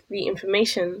make the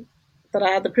information that I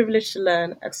had the privilege to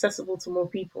learn accessible to more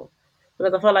people,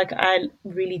 because I felt like I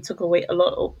really took away a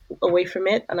lot away from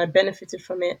it, and I benefited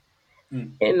from it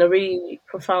Mm. in a really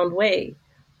profound way.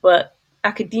 But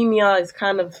academia is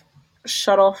kind of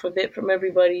shut off a bit from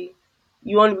everybody.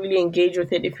 You won't really engage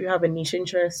with it if you have a niche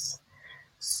interest.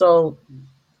 So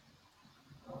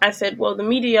I said, well, the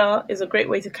media is a great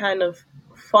way to kind of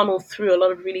funnel through a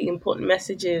lot of really important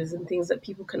messages and things that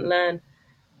people can learn.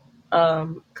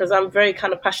 Because I'm very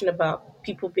kind of passionate about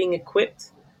people being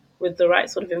equipped with the right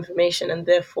sort of information and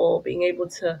therefore being able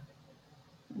to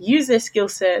use their skill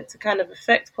set to kind of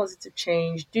affect positive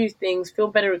change, do things, feel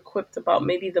better equipped about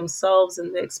maybe themselves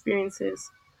and their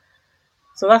experiences.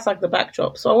 So that's like the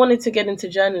backdrop. So I wanted to get into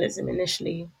journalism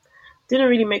initially. Didn't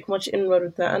really make much inroad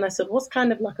with that. And I said, what's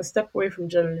kind of like a step away from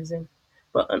journalism,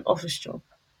 but an office job?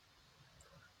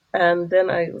 And then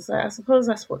I was like, I suppose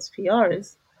that's what PR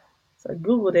is. So I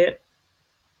Googled it,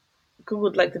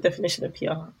 Googled like the definition of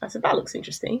PR. I said, that looks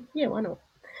interesting. Yeah, why not?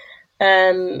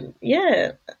 And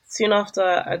yeah, soon after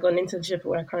I got an internship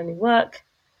where I currently work.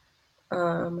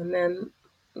 And then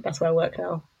that's where I work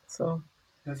now. So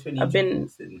That's really I've been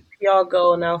interesting. PR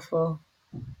girl now for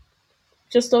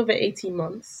just over 18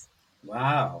 months.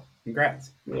 Wow,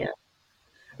 congrats. Yeah,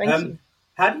 thank Um, you.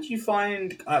 how did you find?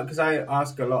 Because I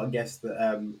ask a lot of guests that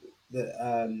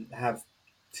have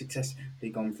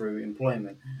successfully gone through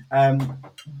employment. Um,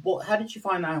 How did you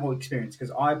find that whole experience?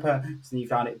 Because I personally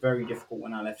found it very difficult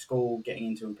when I left school, getting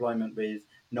into employment with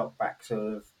knockbacks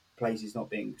of places not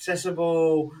being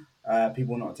accessible,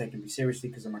 people not taking me seriously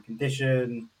because of my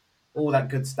condition, all that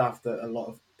good stuff that a lot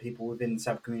of people within the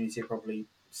sub community are probably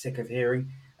sick of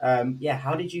hearing. Yeah,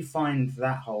 how did you find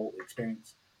that whole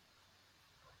experience?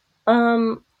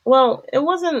 Well, it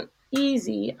wasn't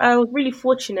easy. I was really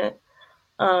fortunate.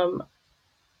 Um,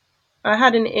 I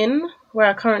had an inn where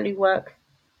I currently work,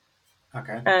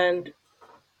 Okay. and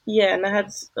yeah, and I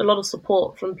had a lot of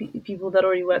support from people that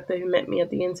already worked there who met me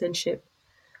at the internship.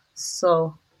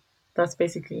 So that's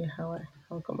basically how I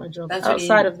got my job. That's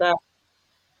Outside really of that,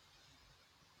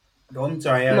 go on.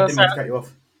 Sorry, I no, didn't mean sorry, to cut you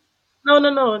off.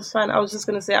 no, it's fine. I was just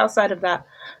gonna say, outside of that,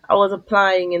 I was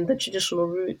applying in the traditional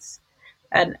routes,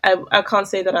 and I can't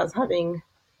say that I was having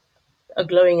a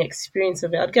glowing experience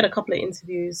of it. I'd get a couple of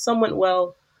interviews. Some went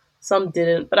well, some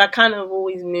didn't. But I kind of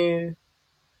always knew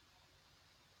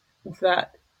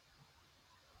that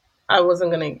I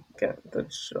wasn't gonna get the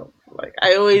job. Like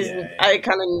Yeah, I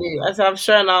kind of knew. I said, I'm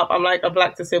showing up. I'm like a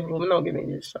black disabled woman. Not giving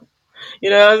you a job. You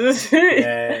know, I, was just,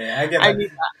 I get I that. knew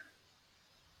that.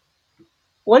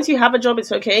 Once you have a job,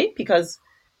 it's okay because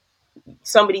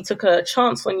somebody took a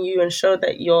chance on you and showed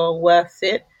that you're worth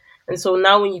it. And so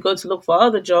now when you go to look for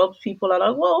other jobs, people are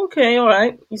like, well, okay, all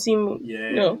right. You seem,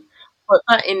 Yeah, but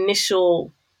that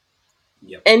initial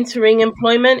yep, entering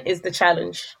employment is the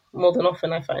challenge more than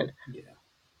often, I find. yeah.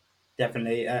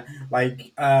 Definitely.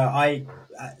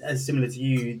 As similar to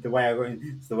you, the way I got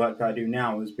into the work that I do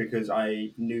now is because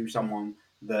I knew someone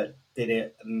that did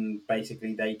it, and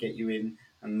basically they get you in,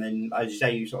 and then as you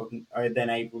say, you sort of are then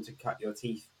able to cut your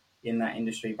teeth in that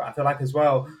industry. But I feel like as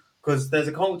well, because there's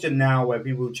a culture now where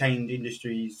people change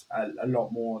industries a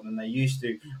lot more than they used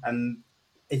to, and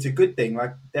it's a good thing.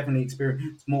 Like definitely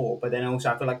experience more, but then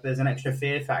also I feel like there's an extra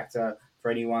fear factor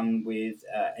for anyone with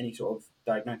any sort of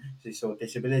diagnosis or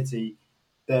disability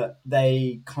that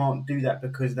they can't do that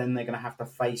because then they're going to have to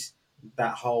face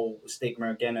that whole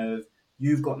stigma again of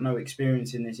you've got no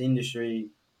experience in this industry.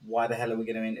 Why the hell are we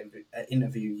going to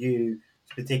interview you?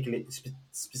 Particularly,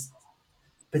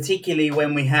 particularly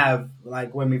when we have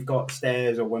like when we've got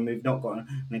stairs or when we've not got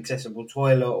an accessible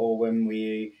toilet or when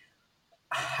we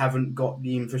haven't got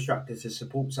the infrastructure to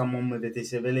support someone with a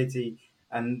disability,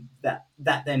 and that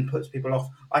then puts people off.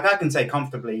 Like I can say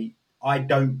comfortably, I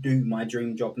don't do my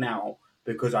dream job now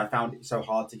because I found it so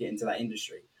hard to get into that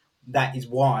industry. That is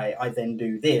why I then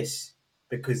do this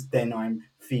because then I'm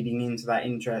feeding into that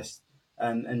interest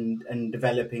and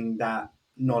developing that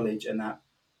knowledge and that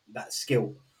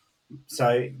skill.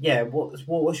 So yeah,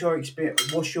 what's your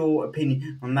experience? What's your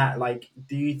opinion on that? Like,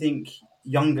 do you think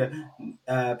younger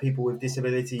people with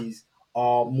disabilities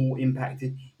are more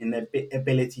impacted in their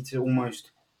ability to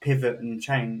almost pivot and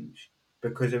change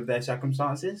because of their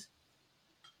circumstances?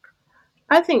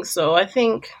 I think so. I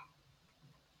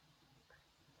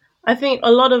think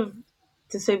a lot of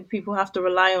disabled people have to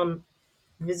rely on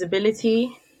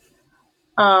visibility.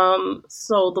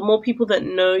 So the more people that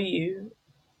know you,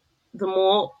 the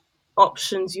more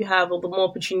options you have, or the more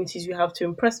opportunities you have to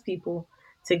impress people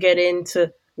to get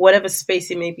into whatever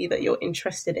space it may be that you're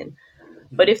interested in.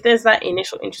 But Mm. if there's that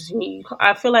initial interest in you,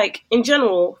 I feel like in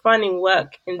general, finding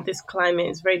work in this climate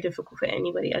is very difficult for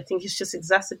anybody. I think it's just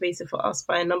exacerbated for us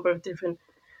by a number of different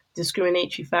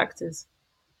discriminatory factors.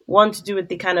 One to do with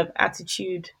the kind of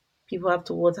attitude people have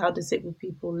towards how disabled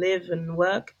people live and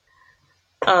work.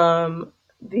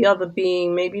 The other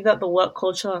being maybe that the work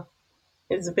culture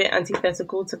is a bit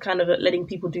antithetical to kind of letting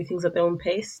people do things at their own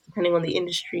pace, depending on the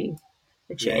industry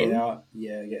that you're Yeah, in.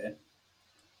 yeah, yeah.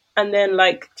 And then,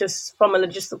 like, just from a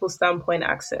logistical standpoint,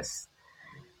 access.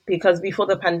 Because before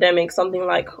the pandemic, something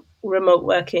like remote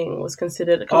working was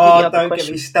considered a completely Oh, out the don't get question.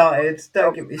 me started!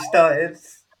 Don't get me started!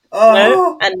 You know?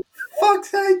 Oh, And fuck's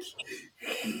sake!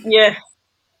 yeah,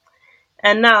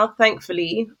 and now,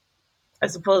 thankfully, I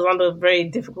suppose under very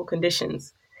difficult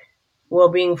conditions,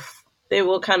 they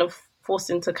were kind of forced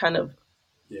into kind of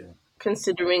Yeah,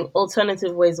 considering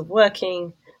alternative ways of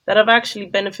working that have actually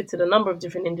benefited a number of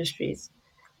different industries.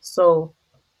 So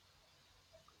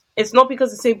it's not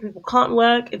because the same people can't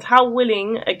work, it's how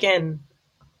willing, again,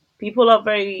 people are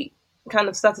very kind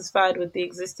of satisfied with the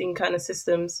existing kind of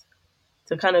systems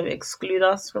to kind of exclude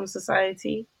us from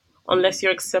society unless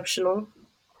you're exceptional,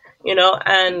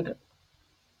 and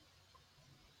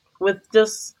with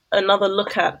just another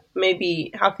look at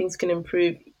maybe how things can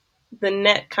improve, the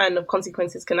net kind of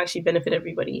consequences can actually benefit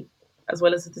everybody as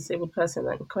well as the disabled person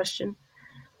in question.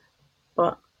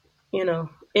 But,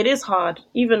 it is hard.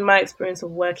 Even my experience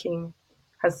of working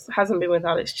hasn't been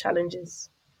without its challenges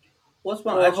What's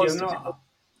one? for a Actually, host of different.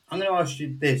 I'm gonna ask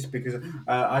you this because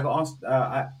I got asked.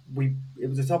 It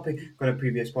was a topic on a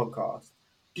previous podcast.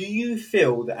 Do you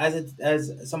feel that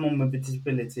as someone with a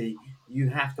disability, you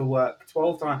have to work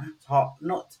 12 times hard?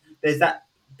 Not there's that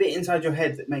bit inside your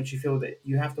head that makes you feel that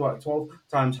you have to work 12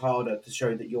 times harder to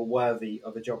show that you're worthy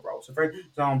of a job role. So, for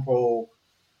example,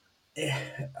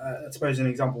 I suppose an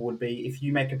example would be if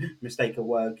you make a mistake at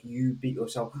work, you beat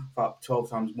yourself up 12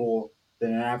 times more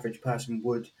than an average person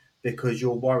would because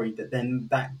you're worried that then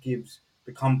that gives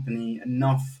the company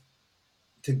enough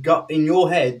to go in your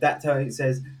head. That's how it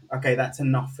says, okay, that's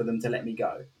enough for them to let me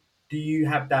go. Do you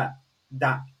have that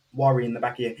worry in the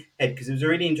back of your head? Because it was a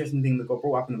really interesting thing that got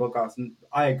brought up in the podcast, and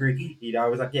I agree. I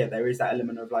was like, yeah, there is that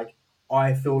element of like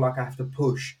I feel like I have to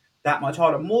push that much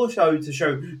harder, more so to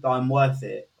show that I'm worth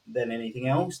it than anything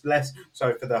else. Less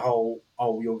so for the whole,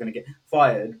 oh, you're going to get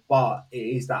fired, but it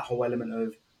is that whole element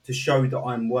of to show that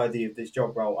I'm worthy of this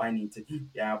job role. I need to be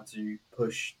able to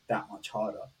push that much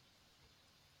harder.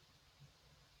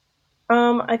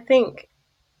 I think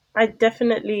I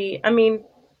definitely, I mean,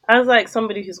 as like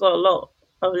somebody who's got a lot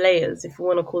of layers, if you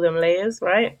want to call them layers,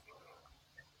 right?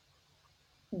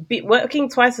 Working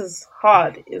twice as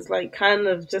hard is like kind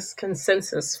of just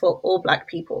consensus for all black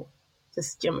people,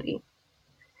 just generally.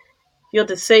 If you're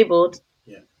disabled,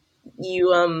 Yeah.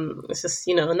 it's just,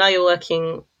 now you're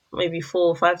working maybe 4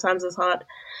 or 5 times as hard.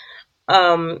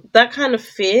 That kind of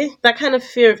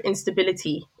fear of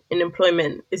instability in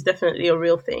employment is definitely a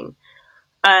real thing.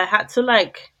 I had to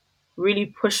like really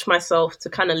push myself to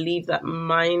kind of leave that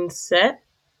mindset,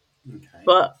 Okay.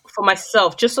 but for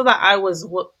myself, just so that I was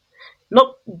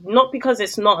not because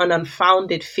it's not an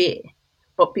unfounded fear,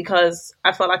 but because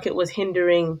I felt like it was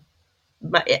hindering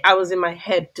I was in my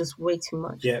head just way too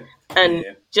much, Yeah. Yeah. and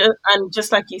Yeah.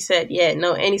 just like you said, yeah,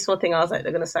 no, any small thing, I was like,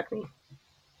 they're gonna sack me.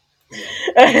 Yeah.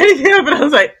 Yeah, but I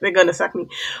was like, they're gonna sack me,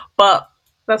 but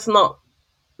that's not.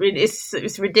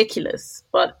 It's ridiculous,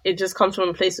 but it just comes from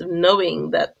a place of knowing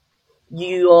that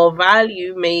your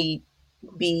value may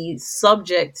be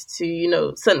subject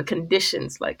to certain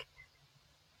conditions, like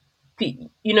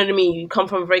you know what I mean. You come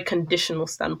from a very conditional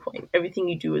standpoint. Everything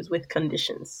you do is with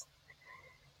conditions,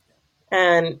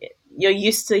 and you're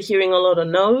used to hearing a lot of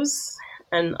no's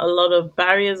and a lot of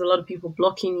barriers, a lot of people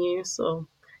blocking you. So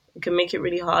it can make it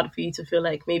really hard for you to feel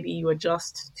like maybe you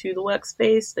adjust to the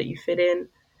workspace, that you fit in.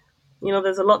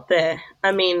 There's a lot there.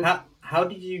 I mean, How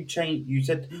did you change? You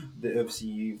said that obviously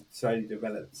you've slowly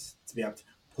developed to be able to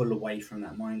pull away from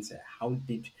that mindset. How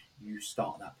did you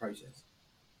start that process?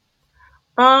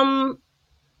 um,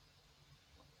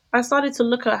 I started to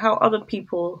look at how other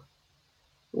people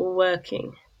were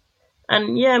working.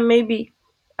 And yeah, maybe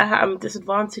I'm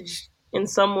disadvantaged in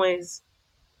some ways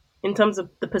in terms of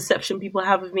the perception people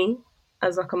have of me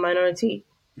as like a minority.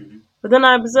 Mm-hmm. But then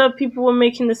I observed people were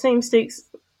making the same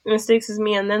mistakes as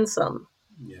me and then some.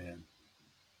 Yeah.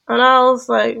 And I was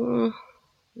like, mm,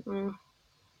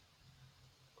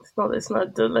 it's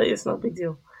not a big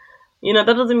deal. That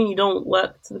doesn't mean you don't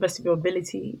work to the best of your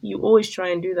ability. You always try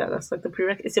and do that. That's like the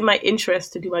prerequisite. It's in my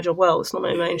interest to do my job well. It's not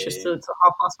in Yeah. my Yeah. interest Yeah. to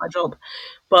half-ass my job.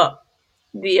 But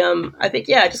I think,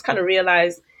 yeah, I just kind of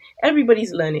realized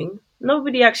everybody's learning.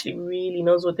 Nobody actually really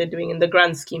knows what they're doing in the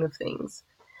grand scheme of things.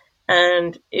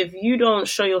 And if you don't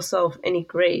show yourself any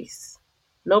grace,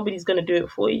 nobody's going to do it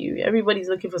for you. Everybody's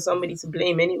looking for somebody to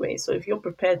blame anyway. So if you're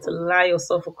prepared to lie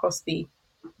yourself across the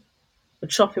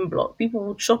chopping block, people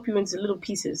will chop you into little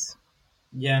pieces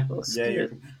Yeah, or yeah, you're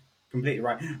skewers. completely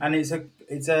right, and it's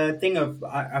a thing of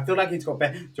I feel like it's got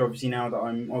better. Obviously, now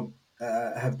that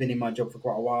have been in my job for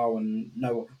quite a while and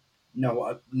know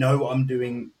what I'm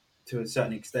doing to a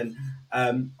certain extent.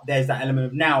 There's that element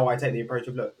of now I take the approach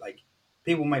of look, like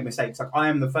people make mistakes. Like I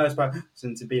am the first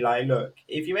person to be like, look,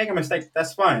 if you make a mistake,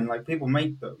 that's fine. Like people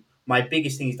make them. My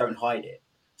biggest thing is don't hide it.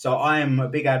 So I am a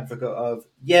big advocate of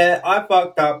yeah, I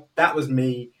fucked up. That was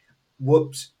me.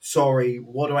 Whoops, sorry,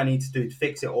 what do I need to do to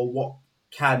fix it, or what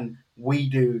can we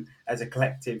do as a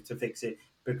collective to fix it?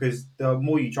 Because the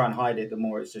more you try and hide it, the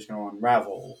more it's just going to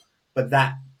unravel. but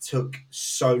that took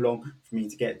so long for me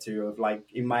to get to. Of like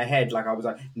in my head, like I was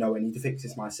like, no, I need to fix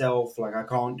this myself. Like I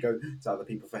can't go to other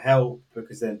people for help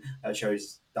because then that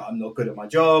shows that I'm not good at my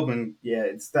job. And yeah,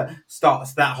 it's that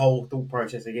starts that whole thought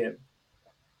process again.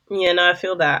 Yeah, no, I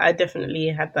feel that. I definitely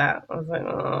had that. I was like,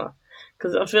 oh,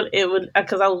 because I feel it would,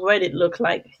 because I was worried it looked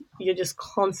like you're just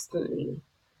constantly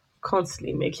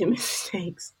making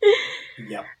mistakes.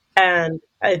 Yeah, And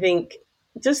I think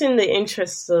just in the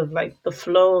interests of like the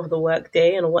flow of the work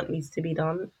day and what needs to be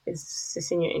done, it's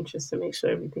just in your interest to make sure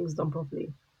everything's done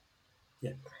properly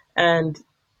yeah. and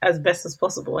as best as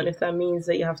possible. And if that means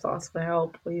that you have to ask for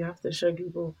help or you have to show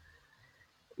people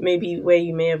maybe where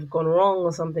you may have gone wrong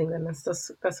or something, then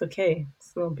that's okay.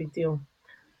 It's not a big deal.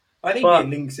 I think it But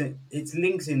links it. It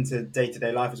links into day to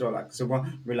day life as well. Like so,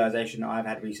 one realization that I've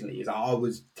had recently is I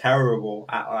was terrible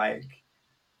at like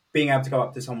being able to go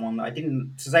up to someone that I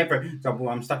didn't. So say for example,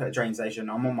 I'm stuck at a train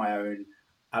station. I'm on my own,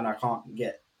 and I can't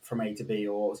get from A to B,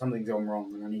 or something's gone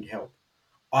wrong, and I need help.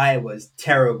 I was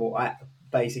terrible at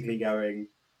basically going,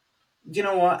 do you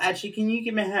know what? Actually, can you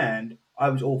give me a hand? I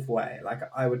was awful at it. Like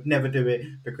I would never do it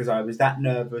because I was that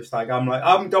nervous. Like I'm like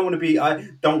I don't want to be. I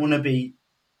don't want to be,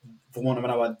 for want of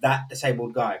another word, that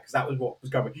disabled guy because that was what was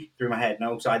going through my head. And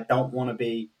also, I don't want to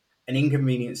be an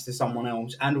inconvenience to someone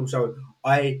else. And also,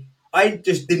 I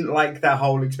just didn't like that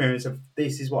whole experience of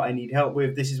this is what I need help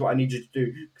with. This is what I need you to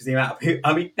do because the amount of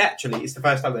I mean, naturally, it's the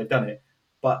first time they've done it,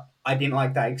 but I didn't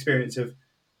like that experience of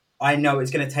I know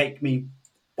it's going to take me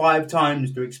 5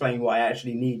 times to explain what I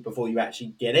actually need before you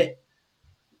actually get it.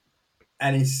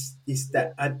 And it's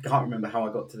that I can't remember how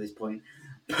I got to this point,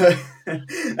 but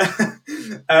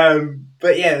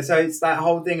but yeah, so it's that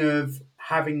whole thing of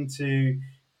having to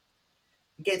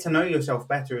get to know yourself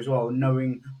better as well,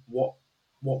 knowing what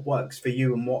works for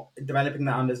you and what developing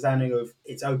that understanding of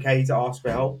it's okay to ask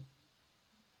for help.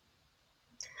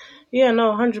 yeah,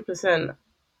 no, 100%.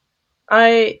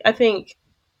 I think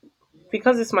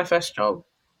because it's my first job,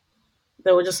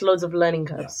 there were just loads of learning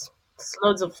Yeah. curves, just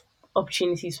loads of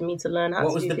opportunities for me to learn how What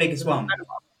to was do the things. biggest And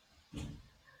one?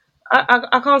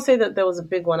 I can't say that there was a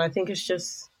big one. I think it's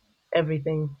just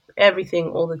everything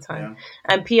all the time.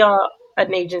 Yeah. And PR at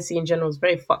an agency in general is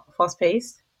very fast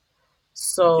paced. Yeah.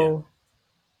 So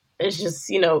it's just,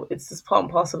 it's just part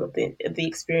and parcel of the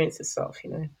experience itself.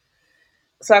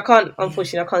 So Yeah.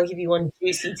 unfortunately, I can't give you one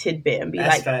juicy tidbit and be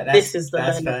That's like, fair. this is the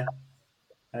That's learning. fair.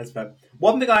 That's fair.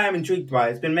 One thing I am intrigued by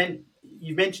has been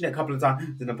you've mentioned it a couple of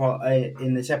times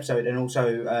in this episode, and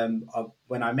also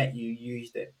when I met you, you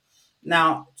used it.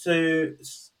 Now, to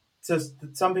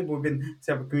some people within the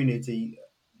separate community,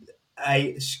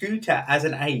 a scooter as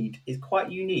an aid is quite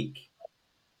unique.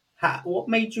 What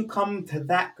made you come to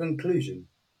that conclusion?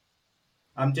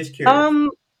 I'm just curious.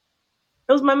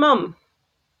 It was my mum.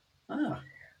 Ah,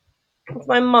 It was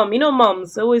my mum.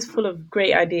 Mums are always full of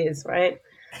great ideas, right?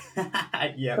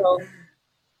 yeah, So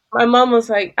my mum was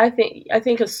like, I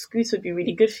think a scooter would be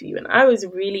really good for you. And I was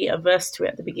really averse to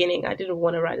it at the beginning. I didn't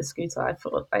want to ride a scooter. I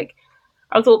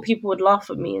thought people would laugh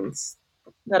at me and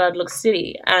that I'd look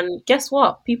silly. And guess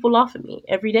what? People laugh at me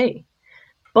every day.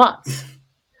 But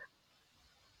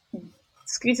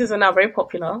scooters are now very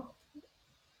popular.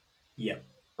 yeah.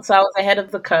 So I was ahead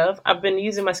of the curve. I've been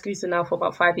using my scooter now for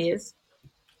about 5 years.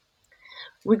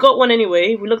 We got one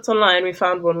anyway. We looked online, we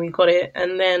found one, we got it.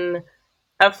 And then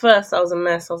at first I was a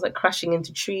mess. I was like crashing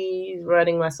into trees,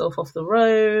 riding myself off the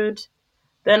road.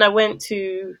 Then I went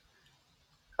to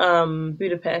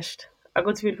Budapest. I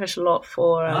go to Budapest a lot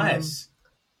Nice.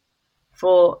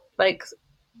 for like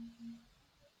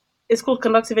it's called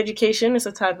conductive education. It's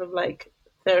a type of like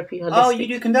therapy, Oh, you holistic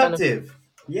do kind of. conductive.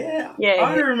 Yeah, Yeah,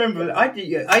 I yeah, remember. I did.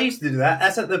 Yeah, I used to do that.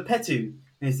 That's at the Petu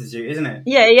Institute, isn't it?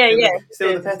 yeah, yeah, Still yeah. the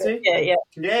still the Petu. Yeah, yeah,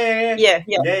 Yeah, yeah, yeah, yeah,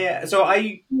 yeah. yeah, yeah. So So I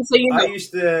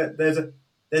used to. There's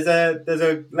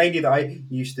a lady that I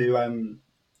used to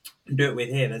do it with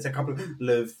here. There's a couple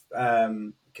of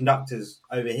conductors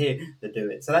over here that do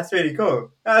it. So that's really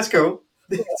cool. That's cool.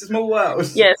 It's a small world.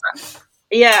 yes,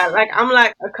 yeah. Like I'm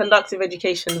like a conductive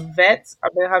education vet.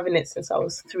 I've been having it since I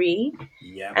was 3,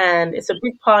 Yeah. and it's a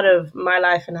big part of my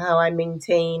life and how I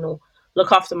maintain or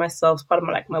look after myself. It's part of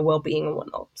my well being and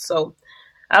whatnot. So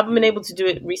I haven't been Yeah. able to do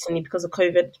it recently because of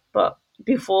COVID, but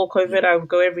before Yeah. COVID, I would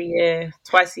go every year,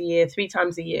 twice a year, 3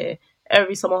 times a year,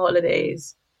 every summer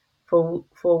holidays for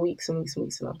weeks and weeks and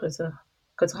weeks, and I'd go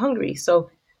to Hungary. So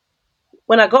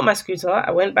when I got my scooter,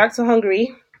 I went back to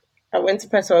Hungary. I went to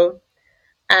Peto,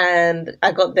 and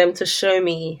I got them to show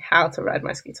me how to ride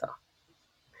my scooter,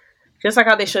 just like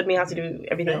how they showed me how to do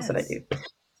everything else that I Fairs. do.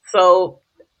 So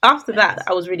after that, Fairs.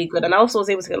 I was really good, and I also was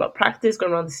able to get a lot of practice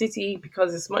going around the city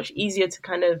because it's much easier to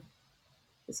kind of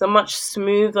It's a much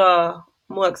smoother,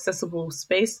 more accessible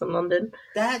space than London.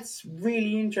 That's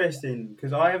really interesting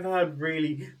because I have heard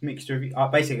really mixed reviews.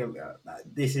 Basically,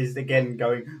 this is again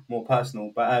going more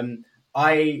personal, but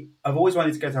I've always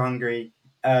wanted to go to Hungary,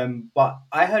 but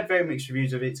I heard very mixed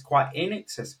reviews of it's quite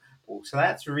inaccessible. So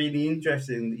that's really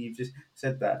interesting that you've just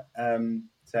said that.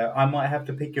 So I might have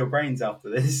to pick your brains after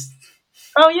this.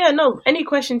 Oh yeah, no. Any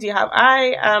questions you have?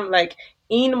 I am like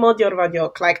in Modior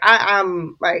Vadiok. Like I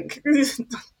am like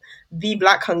the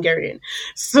Black Hungarian.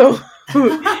 So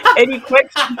any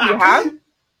questions you have,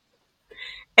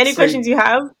 any So questions you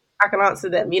have, I can answer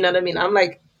them. You know what I mean? I'm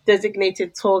like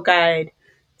designated tour guide.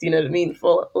 Do you know what I mean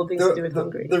for all things to do with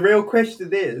Hungary? the real question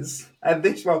is, and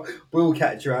this one will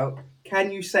catch you out.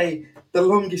 Can you say the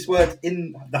longest word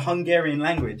in the Hungarian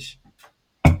language?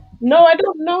 No, I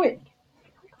don't know it.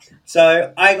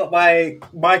 So I got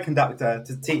my conductor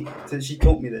to teach. She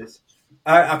taught me this.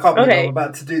 I can't believe I'm Okay.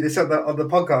 about to do this on the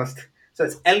podcast. So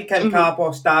it's Elken Hmm.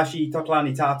 Karpo Stashi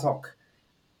Totlani Tartok.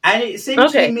 And it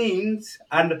essentially Okay. means,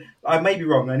 and I may be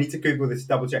wrong, I need to Google this to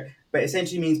double check, but it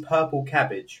essentially means purple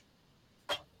cabbage.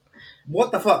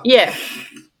 What the fuck? Yeah.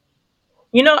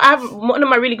 You know, I have one of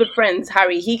my really good friends,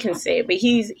 Harry. He can say it, but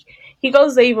he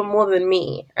goes there even more than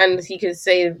me, and he can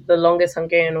say the longest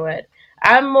Hungarian word.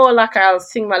 I'm more like I'll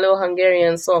sing my little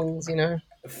Hungarian songs, you know.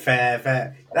 Fair,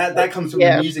 fair. That comes from the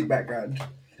Yeah, music background.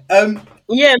 Um,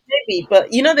 yeah, maybe.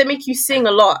 But you know, they make you sing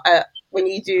a lot when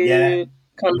you yeah, do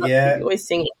conduct. You yeah, always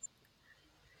sing it.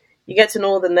 You get to know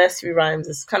all the nursery rhymes.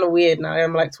 It's kind of weird now.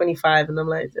 I'm like 25, and I'm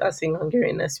like I sing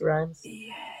Hungarian nursery rhymes.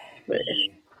 yeah, But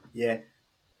yeah, yeah.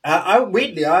 I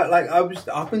weirdly, I was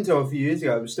up until a few years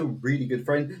ago. I was still really good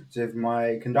friends with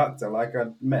my conductor. Like I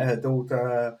met her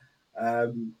daughter.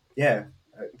 Yeah,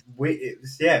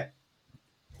 yeah.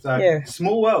 So yeah,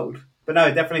 small world, but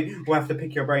no, definitely we'll have to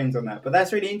pick your brains on that. But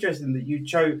that's really interesting that you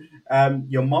chose.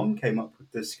 Your mom came up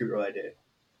with the scooter idea.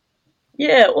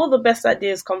 yeah. All the best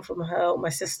ideas come from her, or my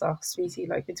sister, sweetie.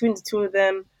 Like between the two of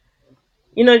them,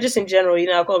 you know, just in general, you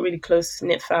know, I've got a really close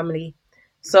knit family.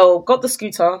 So got the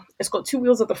scooter. It's got two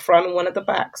wheels at the front and one at the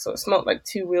back. So it's not like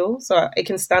two wheels. So it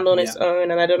can stand on its Yeah,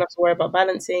 own and I don't have to worry about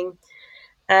balancing.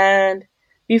 And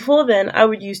before then I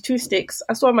would use two sticks.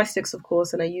 I still have my sticks of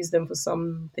course and I use them for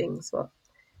some things, but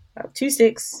I have two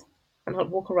sticks and I'd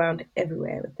walk around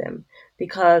everywhere with them.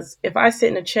 Because if I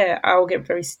sit in a chair, I will get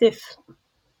very stiff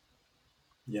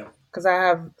yeah. because I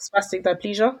have spastic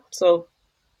diplegia. So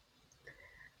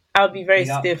I would be very Big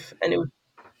up. stiff and it would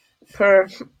purr.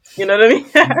 You know what I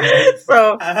mean?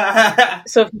 so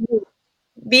so for me,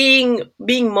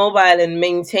 being mobile and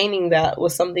maintaining that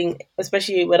was something,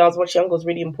 especially when I was much younger, was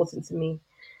really important to me.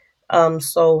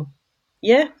 So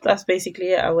yeah, that's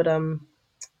basically it. I would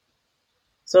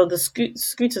So the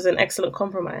scooter's an excellent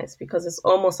compromise because it's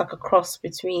almost like a cross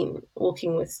between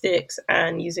walking with sticks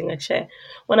and using a chair.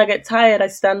 When I get tired, I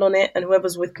stand on it, and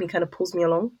whoever's with me kind of pulls me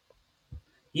along.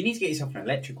 You need to get yourself an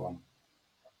electric one.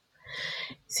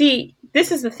 See,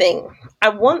 this is the thing. I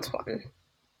want one,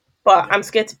 but Yeah, I'm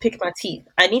scared to pick my teeth.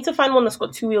 I need to find one that's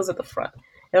got two wheels at the front.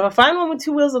 If I find one with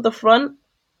two wheels at the front,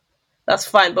 that's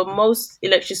fine. But most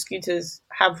electric scooters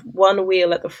have one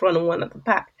wheel at the front and one at the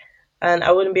back, and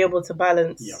I wouldn't be able to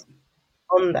yeah, balance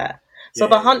on that. So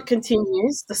the yeah, yeah. hunt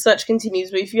continues, the search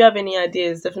continues. But if you have any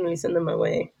ideas, definitely send them my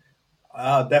way.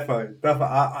 Definitely,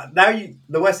 definitely. Now you,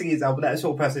 the worst thing is, I'm that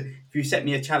sort of person. If you set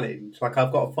me a challenge, like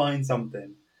I've got to find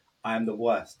something, I am the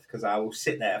worst because I will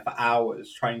sit there for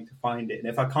hours trying to find it, and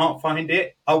if I can't find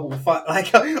it, I will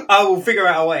like I will figure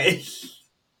out a way.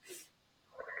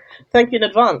 Thank you in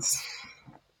advance.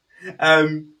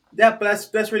 Yeah, but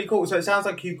that's really cool. So it sounds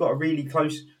like you've got a really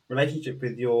close relationship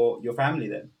with your family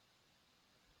then.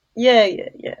 Yeah, yeah,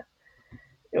 yeah.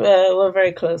 We're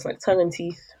very close, like tongue and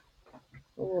teeth.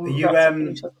 Are We're you wrapped up in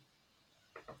each other.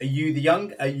 are you the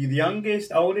young? Are you the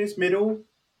youngest, oldest, middle?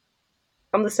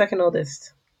 I'm the second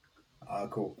oldest. Ah,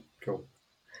 cool, cool.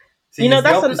 See, You know, it's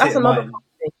the that's opposite of another mine.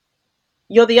 thing.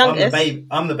 You're the I'm the youngest. baby.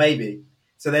 I'm the baby.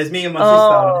 So there's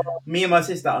Oh, me and my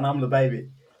sister, and I'm the baby.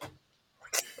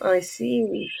 I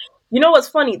see. You know what's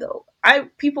funny though? I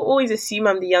People always assume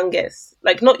I'm the youngest.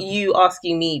 Like not you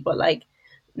asking me, but like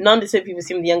non-disabled people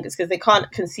assume the youngest because they can't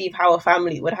conceive how a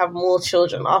family would have more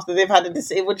children after they've had a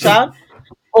disabled child.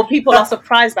 Or people are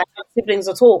surprised I have siblings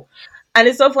at all. And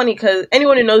it's so funny because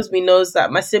anyone who knows me knows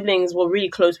that my siblings were really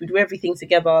close. We do everything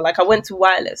together. Like I went to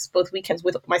Wireless both weekends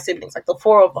with my siblings. Like the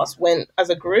four of us went as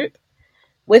a group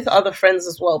with other friends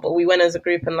as well. But we went as a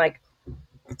group and like,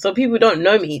 so people who don't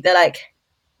know me, they're like,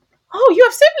 "Oh, you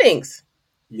have siblings?"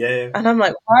 Yeah, And I'm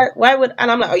like, "Why? Why would?"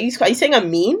 And I'm like, are you saying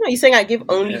I'm mean? Are you saying I give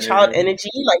only child yeah, energy?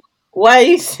 Like, why are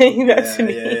you saying that to yeah,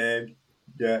 me?" yeah,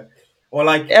 yeah. Or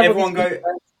like Everybody's been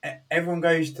friends. everyone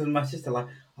goes to my sister like,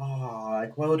 oh,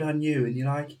 like well done you, and you're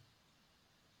like,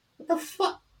 what the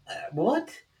fuck? What?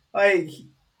 Like,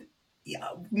 yeah,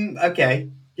 okay,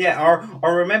 yeah. I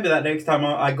remember that next time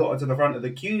I got to the front of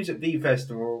the queues at the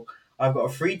festival. I've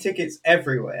got free tickets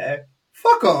everywhere.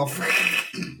 Fuck off.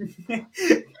 Like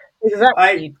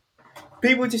Exactly.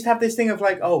 people just have this thing of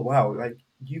like, oh wow, like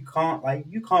you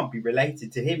can't be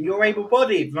related to him. You're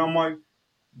able-bodied, and I'm like,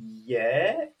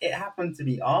 yeah, it happened to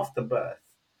me after birth.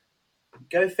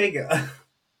 Go figure.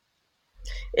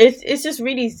 It's just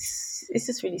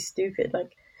really stupid.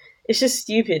 Like, it's just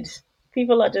stupid.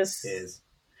 People are just Is.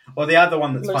 Or the other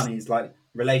one that's most. funny is like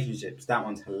relationships. That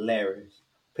one's hilarious.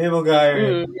 People go,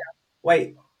 Mm,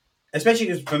 wait, especially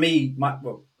because for me,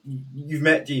 you've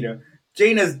met Gina.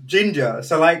 Gina's ginger,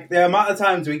 so like the amount of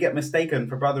times we get mistaken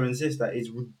for brother and sister is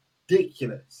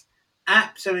ridiculous,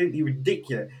 absolutely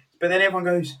ridiculous. But then everyone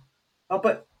goes, "Oh,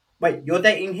 but wait, you're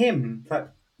dating him?" It's like,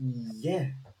 yeah,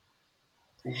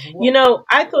 you what? know,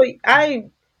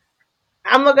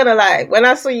 I'm not gonna lie. When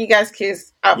I saw you guys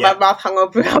kiss, my Yeah, mouth hung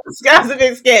open. I was a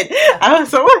bit scared. I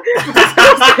was like, what? Because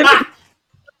I said,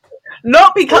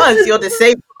 not because you're the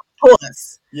same, of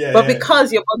course, yeah, but yeah,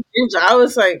 because you're both ginger. I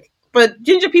was like, but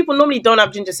ginger people normally don't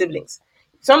have ginger siblings.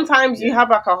 Sometimes you yeah, have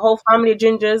like a whole family of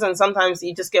gingers, and sometimes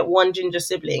you just get one ginger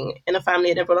sibling in a family,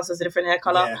 and everyone else has a different hair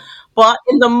color. yeah. But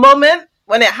in the moment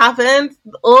when it happened,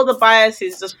 all the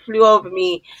biases just flew over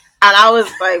me, and I was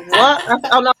like, "What?"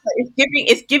 I'm not,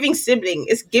 it's giving sibling,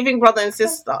 it's giving brother and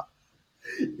sister.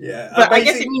 Yeah, But I guess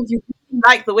it basically, means you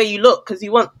like the way you look because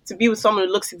you want to be with someone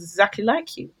who looks exactly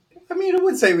like you. I mean, I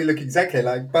would say we look exactly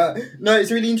alike, but no,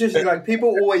 it's really interesting. Like people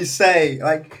always say,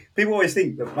 like people always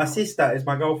think that my sister is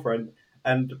my girlfriend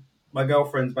and my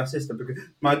girlfriend's my sister because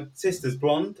my sister's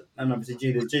blonde and obviously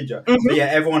Gina's ginger. So Hmm. yeah,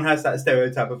 everyone has that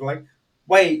stereotype of like,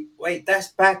 wait, that's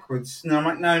backwards. And I'm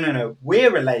like, no,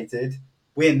 we're related.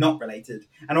 We're not related.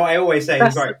 And what I always say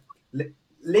is, That's right,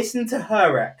 listen to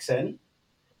her accent.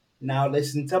 Now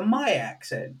listen to my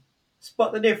accent.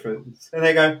 Spot the difference. And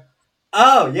they go,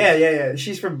 oh, yeah.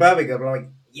 She's from Birmingham. I'm like,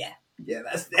 yeah,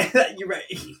 that's you're right.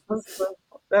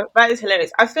 that is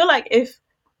hilarious. I feel like if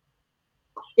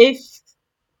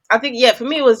I think, yeah, for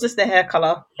me it was just the hair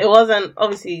color. It wasn't,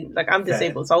 obviously, like, I'm Fair,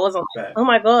 disabled, so I wasn't like, fair. oh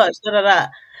my gosh, da da da.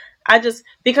 I just,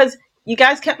 because you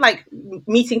guys kept like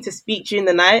meeting to speak during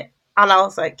the night, and I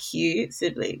was like, cute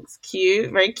siblings,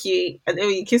 cute, very cute. And then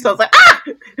when you kissed, I was like, ah,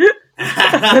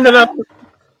 and then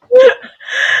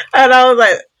and I was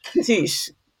like,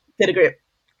 Katouche, did a grip.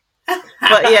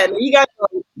 But yeah, no, you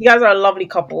guys are a lovely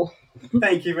couple.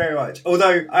 Thank you very much.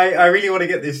 Although I really want to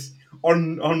get this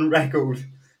on record.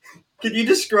 Can you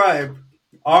describe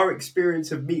our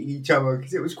experience of meeting each other?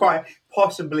 Because it was quite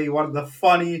possibly one of the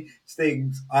funniest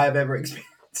things I've ever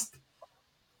experienced.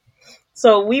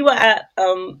 So we were at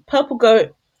Purple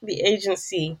Goat, the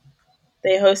agency.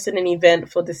 They hosted an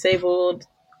event for disabled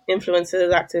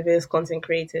influencers, activists, content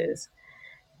creators.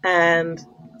 And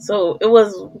so it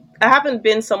was, I haven't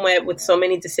been somewhere with so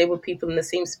many disabled people in the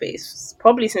same space,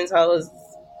 probably since I was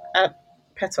at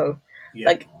Peto. Yeah.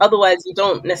 Like, otherwise, you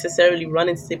don't necessarily run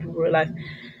into disabled people in real life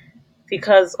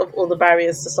because of all the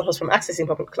barriers to stop us from accessing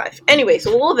public life. Anyway,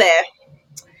 so we're all there.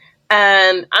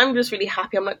 And I'm just really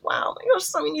happy. I'm like, wow, my gosh,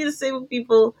 so many disabled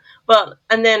people. But,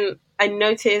 and then I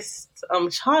noticed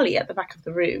Charlie at the back of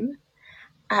the room.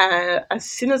 As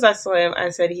soon as I saw him, I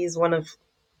said,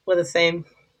 we're the same.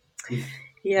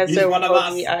 He has He's cerebral one of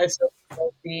palsy. us. I have cerebral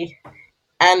palsy.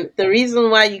 And the reason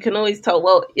why you can always tell,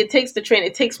 well, it takes the train,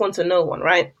 it takes one to know one,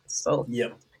 right? So,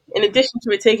 Yep. in addition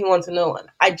to it taking one to know one,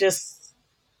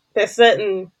 there's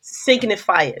certain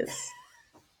signifiers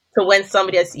to when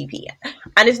somebody has CP.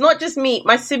 And it's not just me,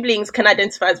 my siblings can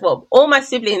identify as well. All my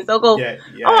siblings, they'll go, Yeah,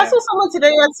 oh, I yeah, saw someone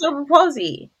today who had cerebral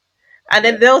palsy. And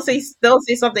then yeah, they'll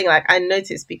say something like, I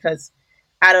noticed because,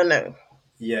 I don't know,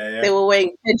 yeah, they were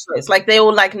wearing Pedro's. Like, they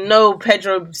will like know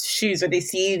Pedro's shoes when they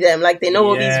see them. Like, they know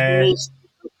all these yeah, niche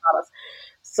colors.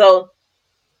 So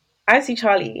I see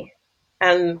Charlie,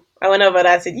 and I went over and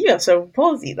I said, "You have cerebral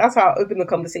palsy." That's how I opened the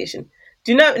conversation.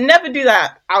 Never do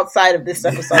that outside of this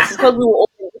circumstance because we were all.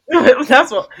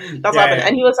 That's what happened. yeah,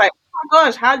 And he was like, "Oh my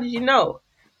gosh, how did you know?"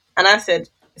 And I said,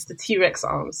 "It's the T-Rex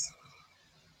arms.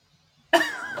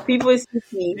 People with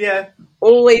CP yeah,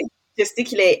 always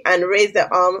gesticulate and raise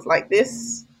their arms like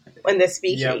this when they're yep,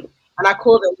 speaking." And I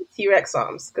call them the T-Rex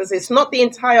arms because it's not the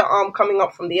entire arm coming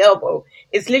up from the elbow.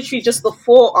 It's literally just the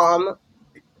forearm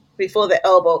before the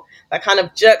elbow that kind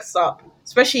of jerks up.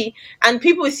 Especially, and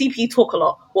people with CP talk a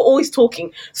lot. We're always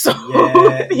talking. So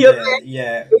yeah, you're yeah,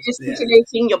 yeah, yeah.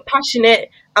 gesticulating, you're passionate,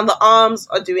 and the arms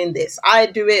are doing this. I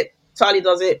do it, Charlie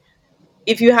does it.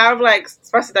 If you have like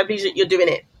spastic diplegia, you're doing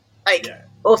it. Like, Yeah.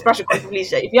 or spastic Yeah.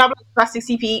 quadriplegia. If you have like spastic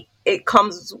CP, it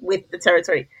comes with the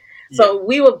territory. Yeah. So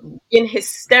we were in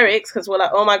hysterics because we're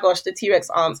like, oh my gosh, the T Rex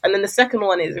arms. And then the second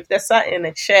one is if they're sat in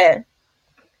a chair,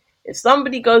 if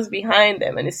somebody goes behind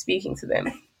them and is speaking to them,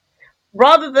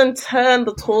 rather than turn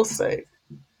the torso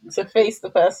to face the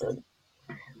person,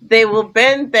 they will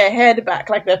bend their head back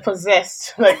like they're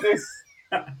possessed, like this.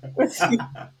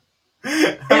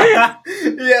 Yeah,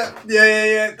 yeah, yeah,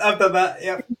 yeah. I've done that.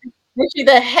 Yep. Literally,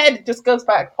 their head just goes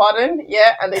back, pardon,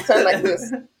 yeah, and they turn like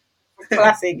this.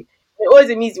 Classic. It always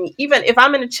amuses me. Even if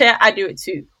I'm in a chair, I do it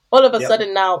too. All of a Yep.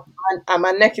 sudden now,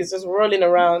 my neck is just rolling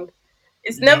around.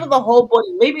 It's never Yep. the whole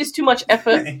body. Maybe it's too much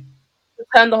effort to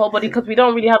turn the whole body because we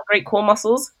don't really have great core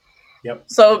muscles. Yep.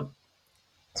 So,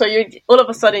 so you all of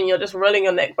a sudden you're just rolling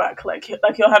your neck back like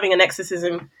you're having an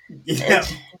exorcism, and Yep.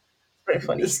 it's very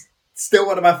funny. It's still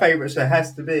one of my favourites. So it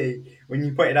has to be when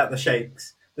you pointed out the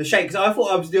shakes. The shakes. I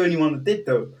thought I was the only one that did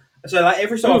though. So like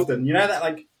every so Mm. often, you know that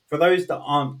like for those that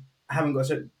aren't haven't got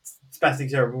spastic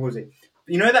cerebral palsy,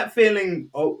 you know that feeling.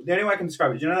 Oh, the only way I can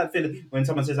describe it. You know that feeling when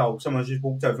someone says, "Oh, someone's just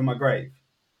walked over my grave."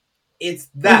 It's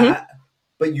Mm-hmm. that,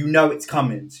 but you know it's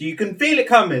coming. So you can feel it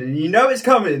coming, and you know it's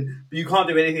coming, but you can't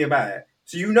do anything about it.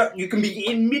 So you know you can be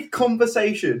in mid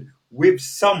conversation with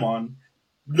someone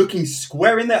looking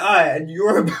square in their eye, and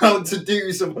you're about to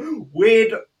do some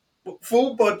weird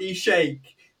full body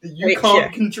shake that you Great, yeah.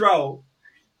 can't control.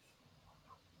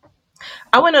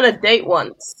 I went on a date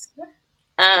once,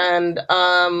 and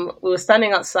we were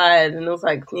standing outside, and it was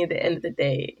like near the end of the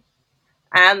day,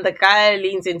 and the guy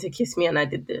leans in to kiss me, and I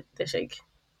did the shake.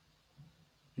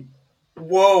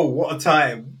 Whoa! What a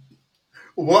time!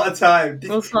 What a time! It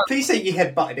was fun. Please say you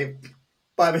headbutted him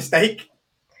by mistake.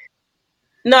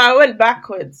 No, I went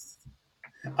backwards.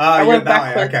 Ah, I you went went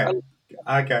that way. backwards. Okay.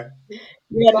 And, Okay.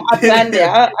 yeah, no, I planned it.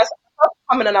 I saw it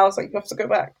coming, and I was like, "You have to go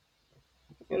back,"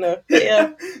 you know. But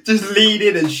yeah, Just lean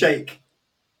in and shake.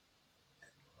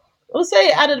 we'll say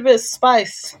it added a bit of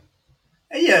spice.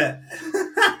 Yeah.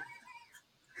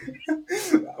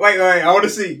 Wait. I want to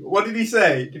see. What did he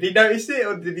say? Did he notice it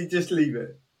or did he just leave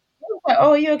it? I was like,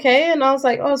 "Oh, are you okay?" And I was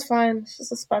like, "Oh, it's fine. It's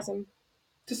just a spasm."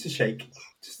 Just a shake.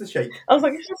 Just a shake. I was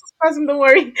like, "It's just a spasm. Don't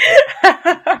worry."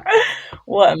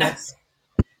 What a mess.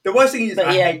 The worst thing is, But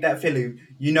I yeah, hate that feeling.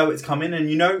 You know it's coming, and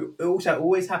you know it also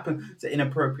always happens at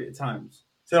inappropriate times.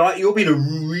 So like you'll be in a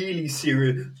really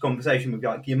serious conversation with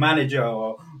like your manager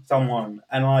or someone,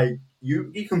 and like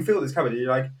you can feel this coming. And you're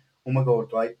like, oh my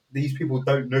god, like these people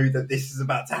don't know that this is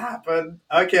about to happen.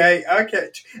 Okay, okay,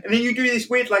 and then you do this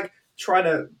weird like try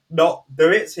to not do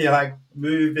it. So you're like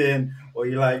moving, or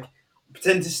you like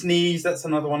pretend to sneeze. That's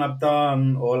another one I've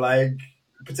done, or like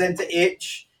pretend to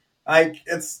itch. Like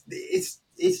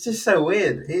it's just so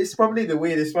weird. It's probably the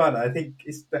weirdest one. I think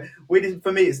it's the weirdest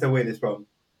for me. It's the weirdest one.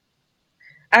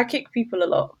 I kick people a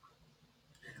lot.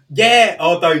 Yeah.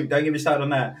 Oh, don't get me started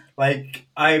on that. Like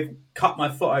I've cut my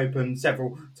foot open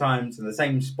several times in the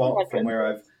same Oh my spot from where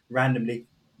I've goodness. randomly.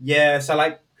 Yeah. So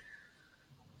like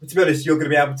to be honest, you're going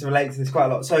to be able to relate to this quite a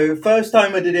lot. So first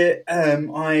time I did it,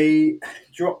 I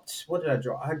dropped. What did I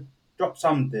drop? I dropped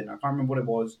something. I can't remember what it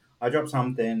was. I dropped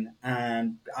something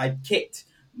and I kicked.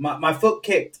 My foot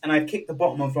kicked and I kicked the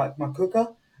bottom of like my cooker,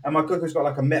 and my cooker's got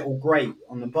like a metal grate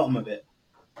on the bottom of it,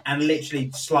 and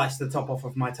literally sliced the top off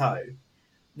of my toe.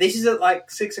 This is at like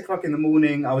 6 o'clock in the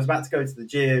morning. I was about to go to the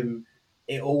gym.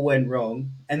 It all went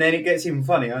wrong. And then it gets even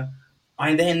funnier.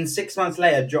 I then 6 months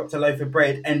later dropped a loaf of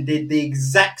bread and did the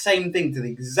exact same thing to the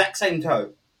exact same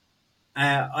toe.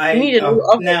 You need a new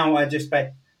oven. Now I just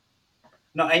bet.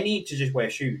 No, I need to just wear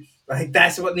shoes. Like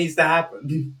that's what needs to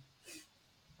happen.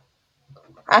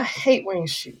 I hate wearing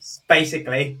shoes.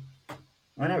 Basically,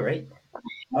 I know, right?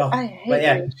 Oh, I but hate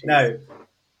yeah, wearing shoes. no.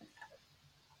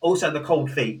 Also, the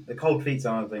cold feet. The cold feet's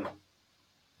another thing.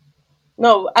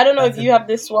 No, I don't know if That's a you have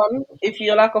this one. If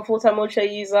you're like a full-time wheelchair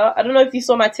user, I don't know if you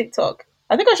saw my TikTok.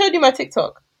 I think I showed you my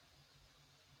TikTok.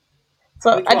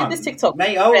 So which I did this one, TikTok with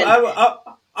mate? a friend.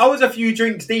 I was a few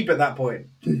drinks deep at that point.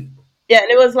 Yeah,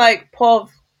 and it was like, Pov,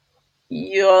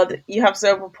 you have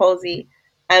cerebral palsy,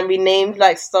 and we named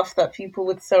like stuff that people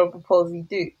with cerebral palsy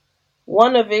do.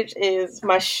 One of it is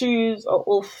my shoes are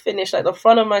all finished, like the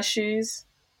front of my shoes,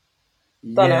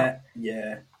 done. Yeah,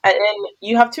 yeah. And then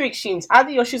you have two extremes. Either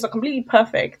your shoes are completely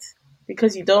perfect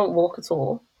because you don't walk at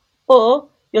all, or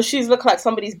your shoes look like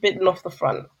somebody's bitten off the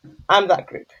front. I'm that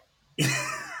group.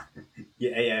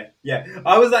 Yeah.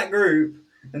 I was that group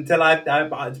until to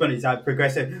be honest, I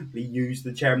progressively used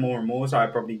the chair more and more. So I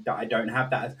don't have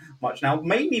that as much now.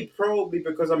 Mainly probably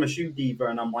because I'm a shoe diva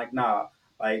and I'm like, nah,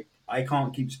 like I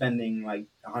can't keep spending like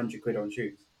 100 quid on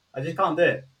shoes. I just can't do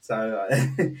it. So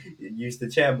I use the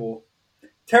chair more.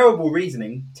 Terrible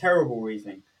reasoning, terrible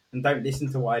reasoning, and don't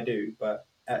listen to what I do, but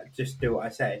just do what I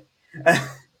say.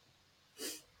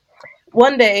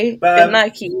 One day, But if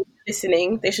Nike is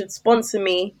listening, they should sponsor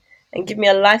me and give me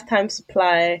a lifetime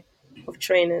supply of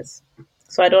trainers,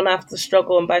 so I don't have to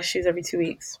struggle and buy shoes every 2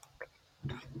 weeks.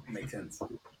 makes sense.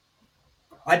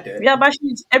 I'd do it. Yeah, I buy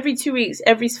shoes every 2 weeks,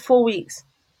 every 4 weeks.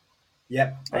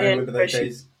 Yep, I I get a new remember pair those of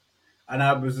shoes. days. And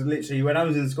I was literally when I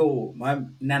was in school, my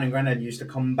nan and granddad used to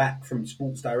come back from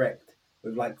Sports Direct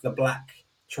with like the black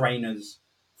trainers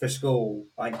for school,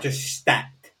 like just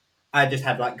stacked. I just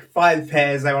had like 5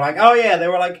 pairs. They were like, oh yeah, they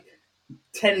were like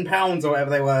 £10 or whatever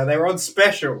they were. They were on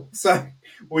special, so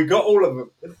we got all of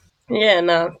them. Yeah,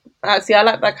 no. See, I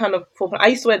like that kind of. I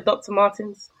used to wear Dr.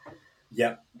 Martens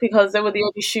Yep, because they were the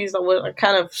only shoes that were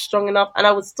kind of strong enough, and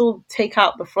I would still take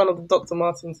out the front of the Dr.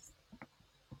 Martens.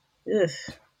 Ugh.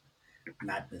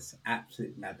 madness,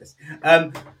 absolute madness.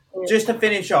 Yeah. Just to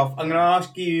finish off, I'm going to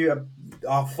ask you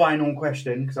our final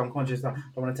question because I'm conscious that I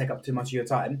don't want to take up too much of your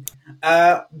time.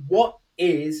 What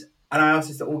is, and I ask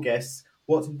this to all guests,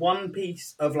 what's one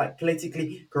piece of like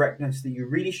politically correctness that you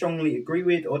really strongly agree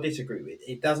with or disagree with?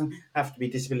 It doesn't have to be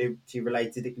disability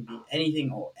related. It can be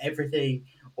anything or everything,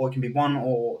 or it can be one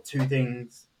or two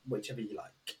things, whichever you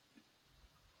like.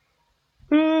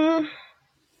 Hmm.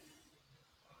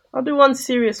 I'll do one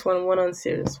serious one, one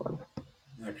unserious one.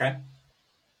 Okay.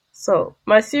 So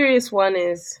my serious one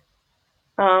is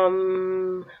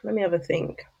let me have a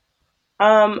think.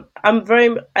 I'm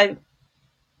very I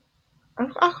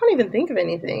can't even think of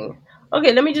anything.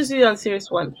 Okay, let me just do the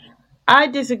unserious one. I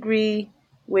disagree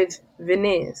with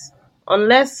veneers.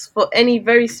 Unless for any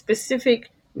very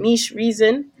specific niche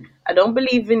reason, I don't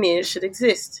believe veneers should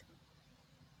exist.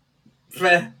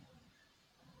 Fair.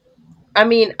 I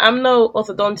mean, I'm no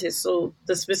orthodontist, so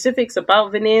the specifics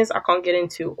about veneers I can't get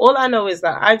into. All I know is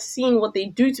that I've seen what they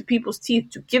do to people's teeth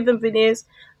to give them veneers,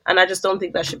 and I just don't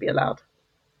think that should be allowed.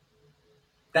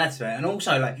 That's fair. And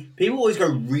also, like, people always go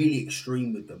really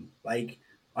extreme with them. Like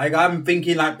I'm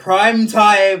thinking, like, prime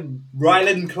time,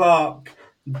 Ryland Clark,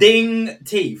 ding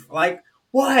teeth. Like,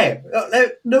 why?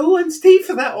 No one's teeth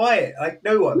are that white. Like,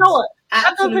 no You know one's. what?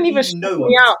 That doesn't Absolutely even stress no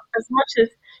me one's. out as much as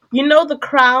the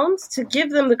crowns. To give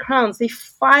them the crowns, they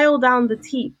file down the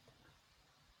teeth,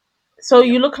 so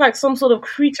you Yep. look like some sort of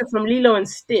creature from Lilo and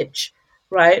Stitch,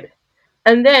 right?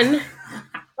 And then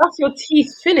that's your teeth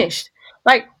finished.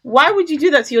 Like, why would you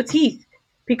do that to your teeth?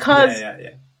 Yeah, Because, yeah,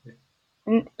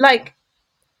 yeah. like,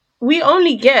 we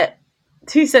only get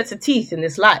two sets of teeth in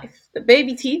this life: the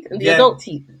baby teeth and the Yeah, adult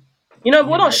teeth. We're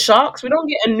you're not right. sharks. We don't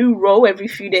get a new row every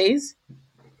few days,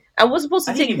 and we're supposed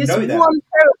I to didn't take even this know that. one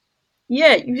pair.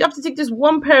 Yeah, you have to take this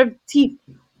one pair of teeth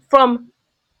from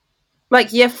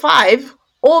like year 5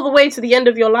 all the way to the end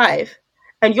of your life,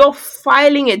 and you're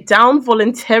filing it down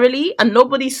voluntarily, and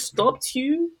nobody stopped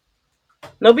you.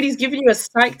 Nobody's giving you a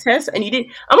psych test, and you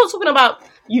didn't. I'm not talking about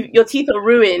your teeth are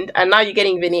ruined and now you're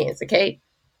getting veneers. Okay,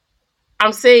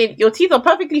 I'm saying your teeth are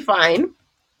perfectly fine,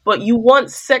 but you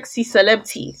want sexy celeb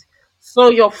teeth, so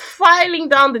you're filing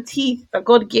down the teeth that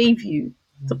God gave you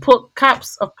to put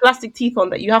caps of plastic teeth on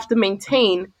that you have to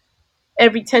maintain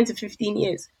every 10 to 15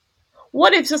 years.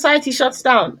 What if society shuts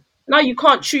down? Now you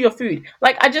can't chew your food.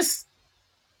 Like,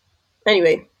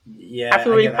 anyway, I Yeah,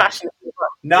 feel I really get that. passionate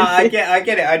No, about it. I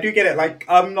get it. I do get it. Like,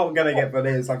 I'm not gonna get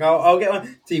veneers. Like, I'll get my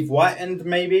teeth whitened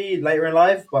maybe later in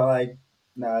life, but like,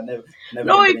 no, never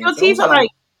No, get if your veneers. And teeth also, are like like,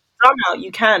 done out,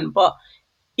 you can. But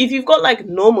if you've got like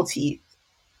normal teeth,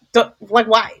 like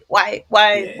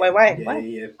yeah, why?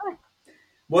 yeah.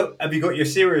 What have you got your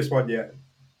serious one yet?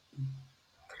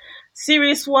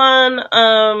 Serious one.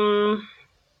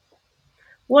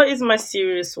 What is my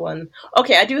serious one?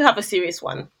 Okay, I do have a serious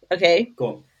one. Okay, Go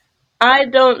on. I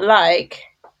don't like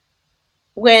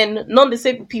when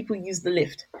non-disabled people use the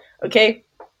lift. Okay,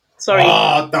 sorry,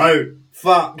 Oh, don't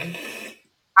fuck.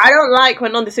 I don't like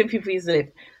when non-disabled people use the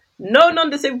lift. No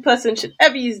non-disabled person should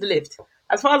ever use the lift.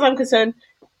 As far as I'm concerned,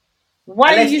 why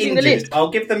are you Unless using the injured, lift? I'll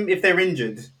give them if they're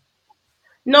injured.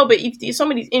 No, but if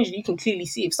somebody's injured, you can clearly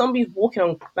see. If somebody's walking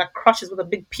on like crutches with a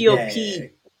big Yeah, POP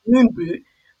moon boot,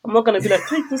 I'm not gonna be like,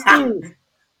 take the yeah, stairs.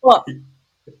 But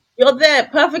you're there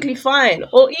perfectly fine.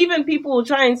 Or even people will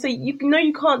try and say, you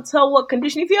can't tell what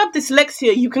condition. If you have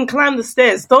dyslexia, you can climb the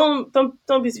stairs. Don't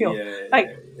piss me off. yeah, Like,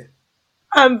 yeah.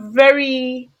 I'm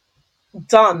very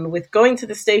done with going to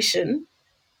the station,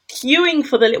 queuing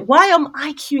for the lift. Why am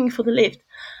I queuing for the lift?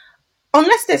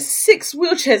 Unless there's 6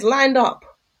 wheelchairs lined up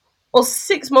or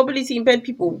 6 mobility impaired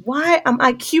people, why am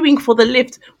I queuing for the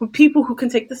lift with people who can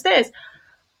take the stairs?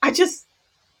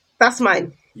 That's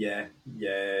mine. Yeah,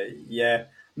 yeah, yeah.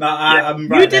 No, Yeah. I'm You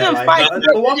right there. didn't Like fight.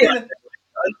 the one thing that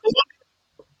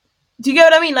Do you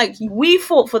get what I mean? Like we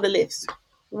fought for the lifts,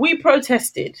 we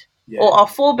protested, or yeah. our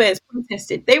forebears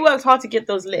protested. They worked hard to get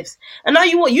those lifts, and now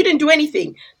you didn't do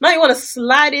anything. Now you want to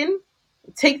slide in,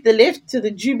 take the lift to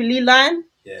the Jubilee line.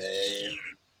 Yeah,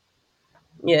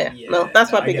 Yeah, no, yeah,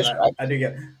 that's no, my I get biggest that. gripe. I do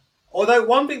get. Although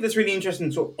one thing that's really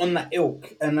interesting, sort of on that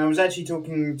ilk, and I was actually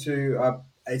talking to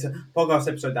it's a podcast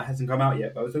episode that hasn't come out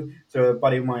yet, but I was talking to a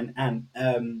buddy of mine,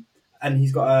 and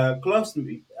he's got a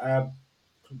colostomy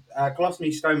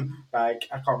stone bag.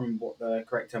 I can't remember what the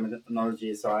correct terminology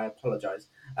is, so I apologise.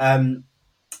 Um,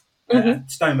 Hmm.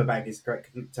 stoma bag is the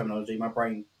correct terminology. My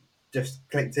brain just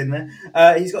clicked in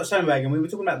there. He's got a stoma bag, and we were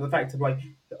talking about the fact of like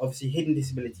obviously hidden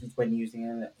disabilities when using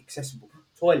an accessible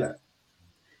toilet.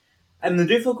 And the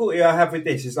difficulty I have with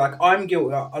this is like I'm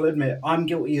guilty. I'll admit I'm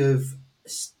guilty of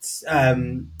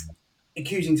um,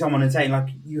 accusing someone and saying like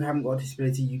you haven't got a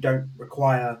disability, you don't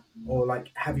require, or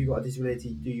like have you got a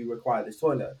disability, do you require this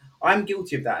toilet? I'm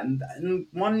guilty of that, and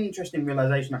one interesting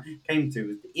realization I came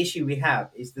to is the issue we have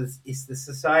is the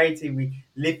society we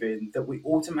live in that we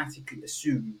automatically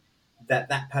assume that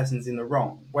that person's in the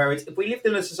wrong. Whereas if we lived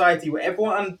in a society where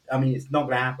everyone, I mean, it's not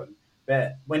going to happen,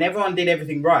 but when everyone did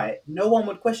everything right, no one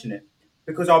would question it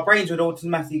because our brains would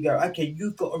automatically go, okay,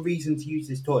 you've got a reason to use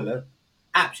this toilet,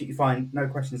 absolutely fine, no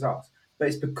questions asked. But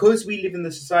it's because we live in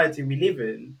the society we live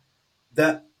in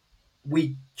that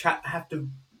have to.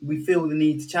 We feel the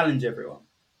need to challenge everyone.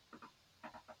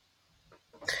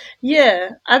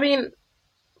 Yeah, I mean,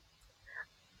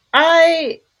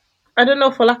 I I don't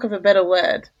know, for lack of a better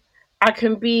word, I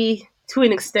can be, to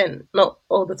an extent, not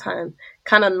all the time,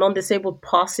 kind of non-disabled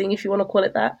passing, if you want to call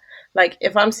it that. Like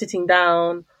if I'm sitting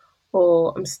down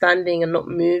or I'm standing and not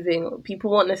moving,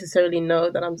 people won't necessarily know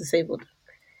that I'm disabled.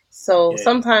 So Yeah,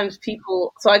 sometimes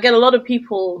so I get a lot of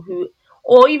people who,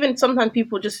 or even sometimes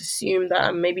people just assume that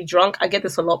I'm maybe drunk. I get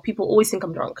this a lot. People always think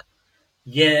I'm drunk.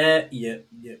 yeah, yeah,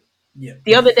 yeah, yeah,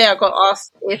 The other day I got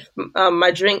asked if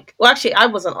my drink, well, actually, I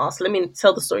wasn't asked. Let me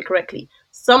tell the story correctly.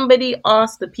 Somebody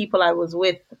asked the people I was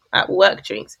with at work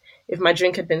drinks if my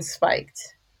drink had been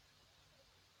spiked.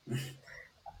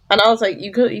 And I was like,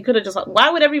 you could have just, like, why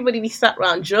would everybody be sat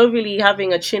around jovially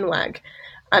having a chin wag?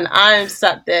 And I'm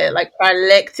sat there like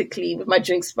dialectically with my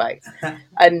drink spiked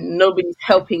and nobody's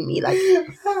helping me. Like,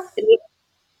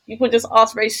 people just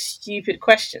ask very stupid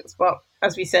questions. But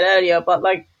as we said earlier, but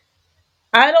like,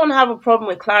 I don't have a problem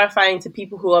with clarifying to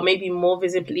people who are maybe more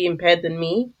visibly impaired than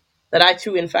me that I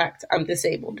too, in fact, am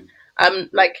disabled. I'm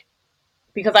like,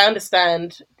 because I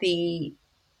understand the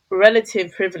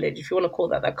relative privilege, if you want to call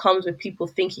that comes with people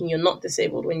thinking you're not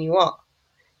disabled when you are,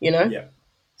 you know? yeah, yeah, yeah,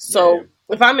 So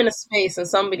if I'm in a space and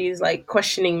somebody's like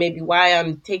questioning maybe why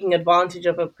I'm taking advantage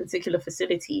of a particular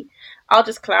facility, I'll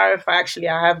just clarify actually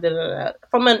I have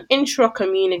from an intra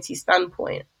community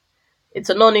standpoint, it's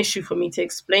a non issue for me to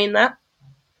explain that.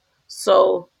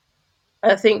 So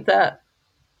I think that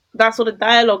sort of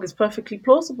dialogue is perfectly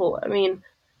plausible. I mean,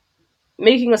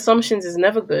 making assumptions is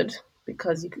never good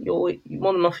because you're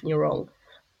more than often you're wrong.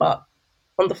 But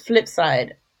on the flip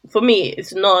side, for me,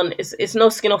 it's no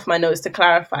skin off my nose to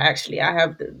clarify. Actually, I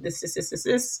have this.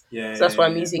 yeah, So that's why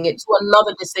I'm yeah, using it to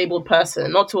another disabled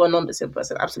person, not to a non-disabled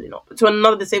person. Absolutely not. But to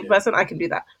another disabled yeah, person, I can do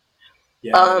that.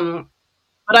 yeah, Um,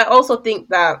 but I also think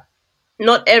that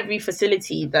not every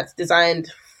facility that's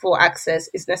designed for access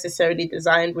is necessarily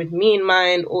designed with me in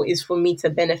mind or is for me to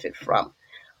benefit from.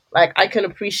 Like, I can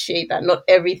appreciate that not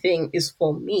everything is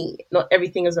for me, not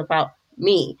everything is about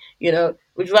me,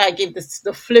 which is why I give this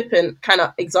the flippant kind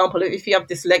of example. If you have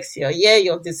dyslexia, yeah,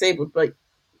 you're disabled, but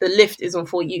the lift isn't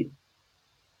for you.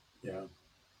 yeah,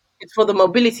 It's for the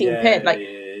mobility impaired. yeah, Like,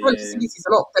 some yeah, disabilities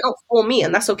are not, they're not for me,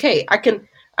 and that's okay.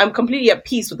 I'm completely at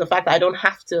peace with the fact that I don't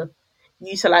have to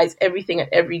utilize everything at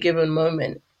every given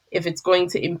moment if it's going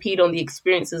to impede on the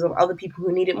experiences of other people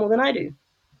who need it more than I do.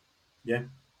 yeah.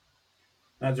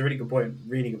 That's a really good point.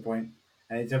 Really good point,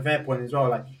 and it's a fair point as well.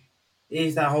 Like,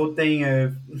 is that whole thing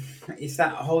of it's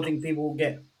that whole thing people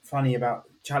get funny about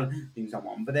challenging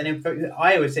someone, but then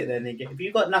I always sit there and think, if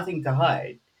you've got nothing to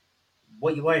hide,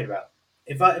 what are you worried about?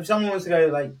 If someone wants to go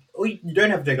like, or you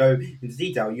don't have to go into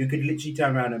detail. You could literally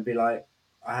turn around and be like,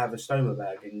 I have a stoma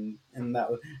bag, and that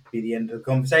would be the end of the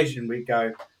conversation. We'd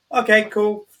go, okay,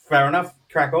 cool, fair enough,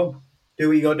 crack on, do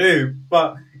what you got to do.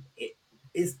 But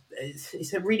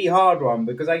it's a really hard one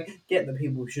because I get that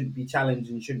people shouldn't be challenged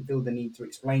and shouldn't feel the need to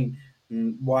explain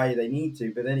why they need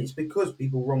to, but then it's because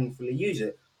people wrongfully use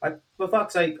it. Like, for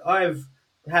fuck's sake, I've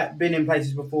been in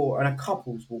places before and a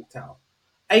couple's walked out,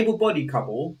 able-bodied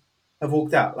couple have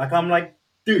walked out. Like, I'm like,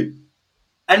 dude.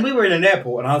 And we were in an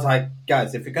airport, and I was like,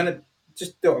 guys, if you're gonna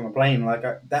just do it on the plane. Like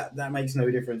that makes no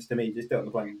difference to me. Just do it on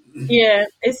the plane. Yeah,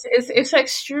 it's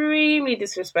extremely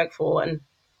disrespectful, and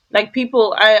like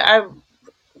people, I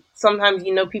sometimes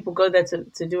people go there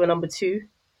to do a number two.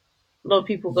 A lot of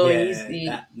people go and use Yeah, the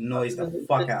that annoys the the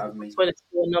fuck out of me. toilet to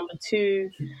do a number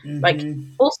two, like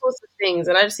Hmm. all sorts of things,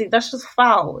 and I just think that's just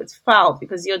foul. It's foul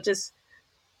because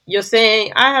you're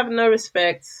saying I have no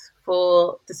respect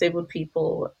for disabled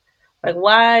people. Like,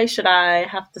 why should I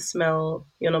have to smell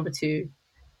your number two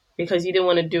because you didn't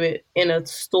want to do it in a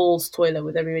stalls toilet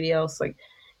with everybody else? Like,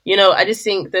 I just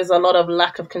think there's a lot of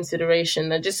lack of consideration.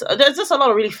 There's just a lot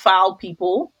of really foul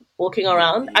people walking Yeah,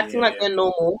 around, acting yeah, like yeah, they're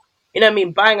normal. You know what I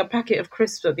mean? Buying a packet of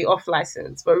crisps at the off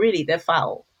license, but really they're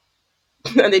foul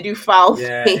and they do foul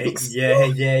things, yeah,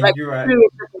 yeah. like You're right. poo in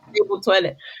the disabled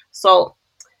toilet. So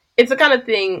it's the kind of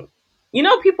thing,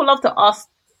 people love to ask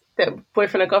their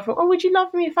boyfriend or girlfriend, "Oh, would you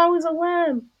love me if I was a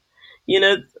worm?" You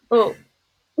know, oh,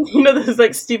 those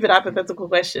like stupid hypothetical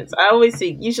questions. I always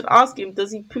think you should ask him,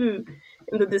 does he poo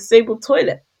in the disabled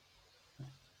toilet?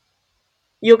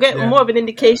 You'll get Yeah, more of an yeah,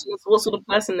 indication of what sort of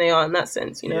person they are in that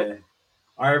sense. yeah.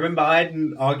 I remember I had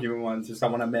an argument once with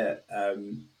someone I met,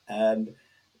 and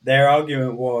their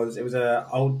argument was it was a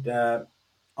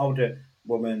older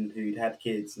woman who'd had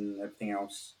kids and everything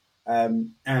else.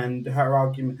 And her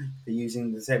argument for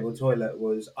using the disabled toilet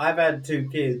was, I've had two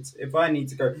kids. If I need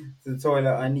to go to the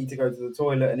toilet, I need to go to the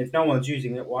toilet. And if no one's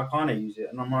using it, why can't I use it?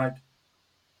 And I'm like,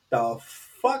 the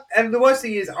fuck? And the worst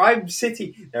thing is, I'm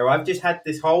sitting there. I've just had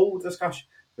this whole discussion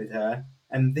with her,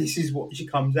 and this is what she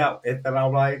comes out with. And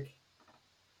I'm like,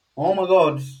 oh my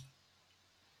god,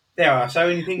 there are so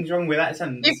many things wrong with that If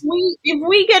sentence.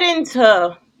 we get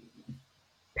into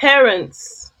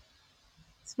parents,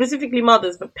 specifically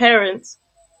mothers, but parents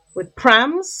with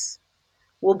prams,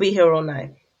 we'll be here all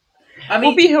night. I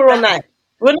We'll be mean, here all night.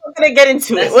 We're not gonna get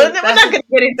into it. that's We're a not gonna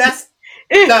get into that's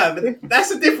it. no, but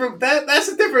that's a different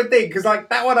thing because like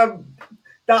that one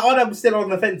I'm still on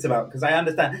the fence about because I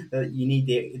understand that you need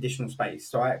the additional space.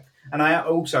 So I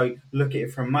also look at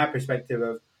it from my perspective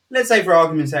of, let's say for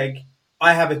argument's sake,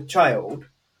 I have a child.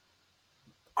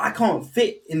 I can't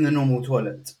fit in the normal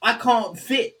toilets. I can't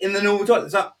fit in the normal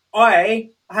toilets. So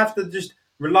I have to just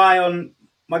rely on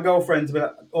my girlfriend to be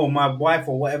like, or my wife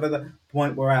or whatever the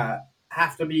point we're at,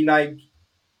 have to be like,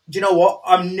 do you know what?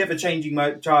 I'm never changing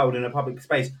my child in a public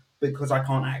space because I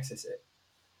can't access it.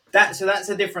 That's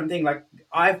a different thing. Like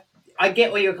I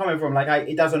get where you're coming from. Like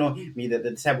it does annoy me that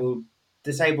the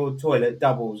disabled toilet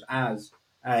doubles as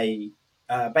a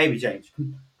baby change.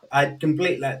 I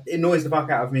completely like, it annoys the fuck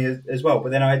out of me as well.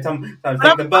 But then I sometimes But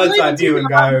take the I'm not bird's eye even view talking and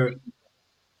about. go,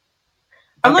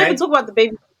 I'm not even okay, talking about the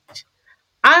baby.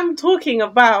 I'm talking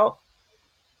about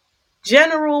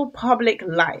general public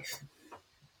life.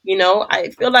 I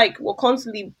feel like we're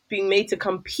constantly being made to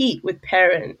compete with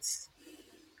parents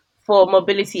for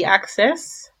mobility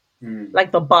access, hmm,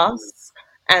 like the bus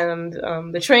and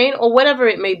the train or whatever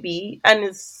it may be, and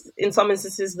it's in some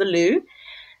instances the loo.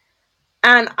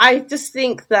 And I just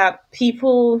think that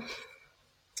people,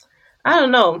 I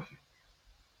don't know,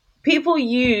 people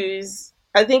use.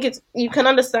 I think it's you can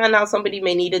understand how somebody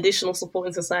may need additional support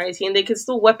in society, and they can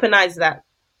still weaponize that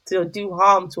to do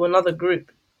harm to another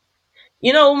group.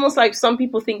 Almost like some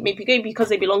people think maybe because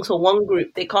they belong to one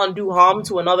group, they can't do harm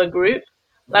to another group.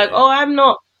 Like, yeah, oh, I'm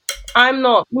not,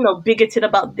 bigoted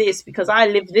about this because I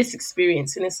lived this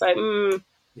experience. And it's like,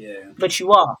 yeah, but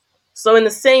you are. So in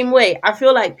the same way, I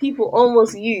feel like people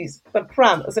almost use the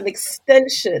pram as an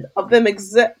extension of them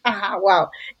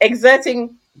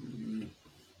exerting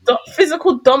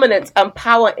physical dominance and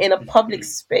power in a public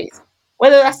space.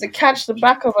 Whether that's to catch the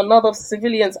back of another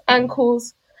civilian's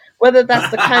ankles, whether that's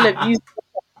the kind of use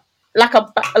like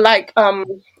a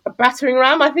battering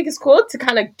ram, I think it's called, to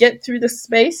kind of get through the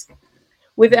space yeah,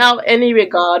 without any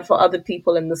regard for other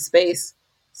people in the space,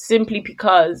 simply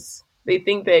because they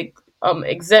think they're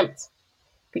exempt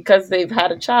because they've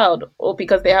had a child or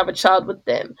because they have a child with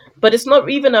them. But it's not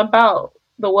even about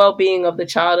the well-being of the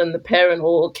child and the parent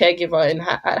or caregiver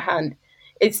at hand.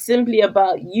 It's simply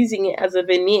about using it as a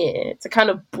veneer to kind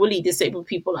of bully disabled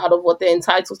people out of what they're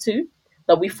entitled to,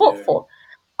 that we fought yeah. for.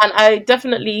 And I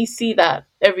definitely see that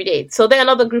every day. So they're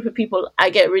another group of people I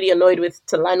get really annoyed with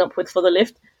to line up with for the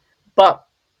lift. But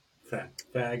Fair,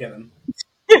 fair. I get them.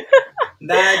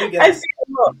 Nah, I do get I that. see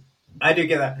a lot. I do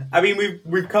get that. I mean,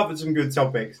 we've covered some good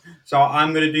topics, so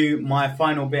I'm going to do my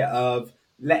final bit of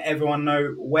let everyone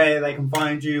know where they can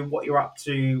find you, what you're up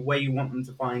to, where you want them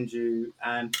to find you,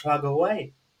 and plug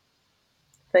away.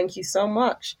 Thank you so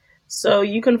much. So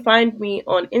you can find me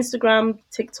on Instagram,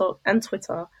 TikTok, and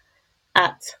Twitter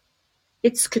at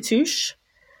It's Katouche.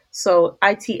 So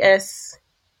ITS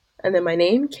and then my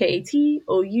name, Katouche.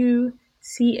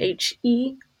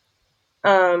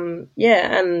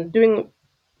 Yeah, and doing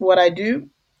what I do,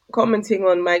 commenting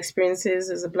on my experiences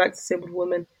as a Black disabled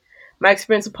woman. My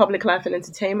experience of public life and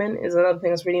entertainment is another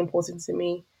thing that's really important to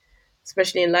me,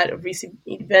 especially in light of recent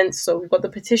events. So we've got the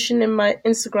petition in my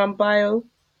Instagram bio.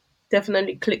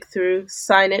 Definitely click through,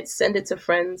 sign it, send it to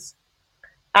friends.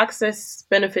 Access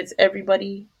benefits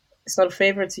everybody. It's not a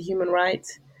favor, it's a human right.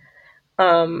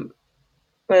 Um,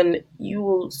 and you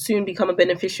will soon become a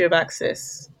beneficiary of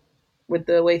access with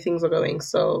the way things are going.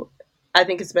 So I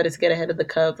think it's better to get ahead of the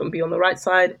curve and be on the right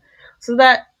side so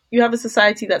that you have a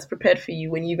society that's prepared for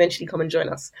you when you eventually come and join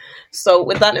us. So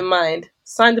with that in mind,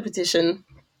 sign the petition.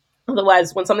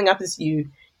 Otherwise, when something happens to you,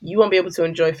 you won't be able to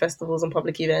enjoy festivals and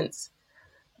public events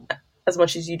as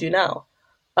much as you do now.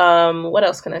 What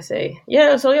else can I say?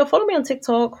 Yeah, so yeah, follow me on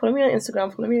TikTok, follow me on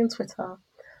Instagram, follow me on Twitter.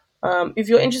 If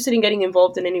you're interested in getting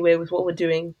involved in any way with what we're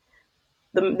doing,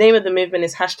 the name of the movement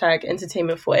is hashtag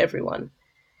entertainment for everyone.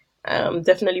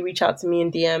 Definitely reach out to me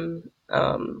in DM.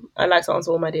 I like to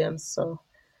answer all my DMs, so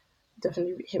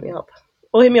definitely hit me up.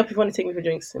 Or hit me up if you want to take me for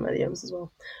drinks in my DMs as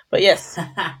well. But yes,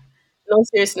 no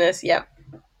seriousness, yeah.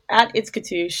 At It's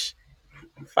Katouche,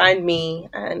 find me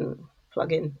and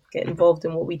plug in. Get involved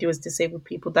in what we do as disabled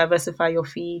people. Diversify your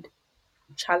feed.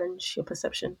 Challenge your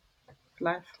perception of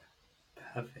life.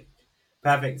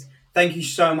 Perfect. Thank you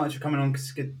so much for coming on.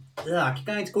 I keep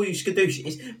going to call you Skadoosh.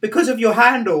 It's because of your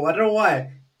handle. I don't know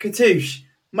why. Katouche.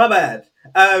 My bad.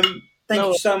 Thank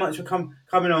you so much for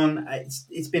coming on.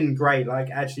 It's been great. Like,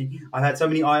 actually, I've had so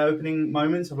many eye-opening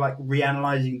moments of like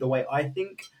reanalyzing the way I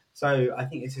think. So I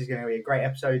think this is going to be a great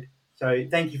episode. So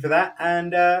thank you for that,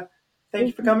 and thank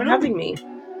you for coming on. Having me.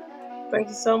 Thank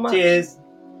you so much. Cheers.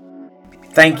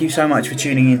 Thank you so much for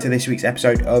tuning into this week's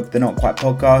episode of the Not Quite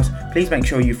Podcast. Please make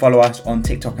sure you follow us on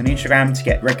TikTok and Instagram to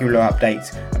get regular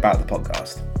updates about the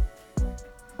podcast.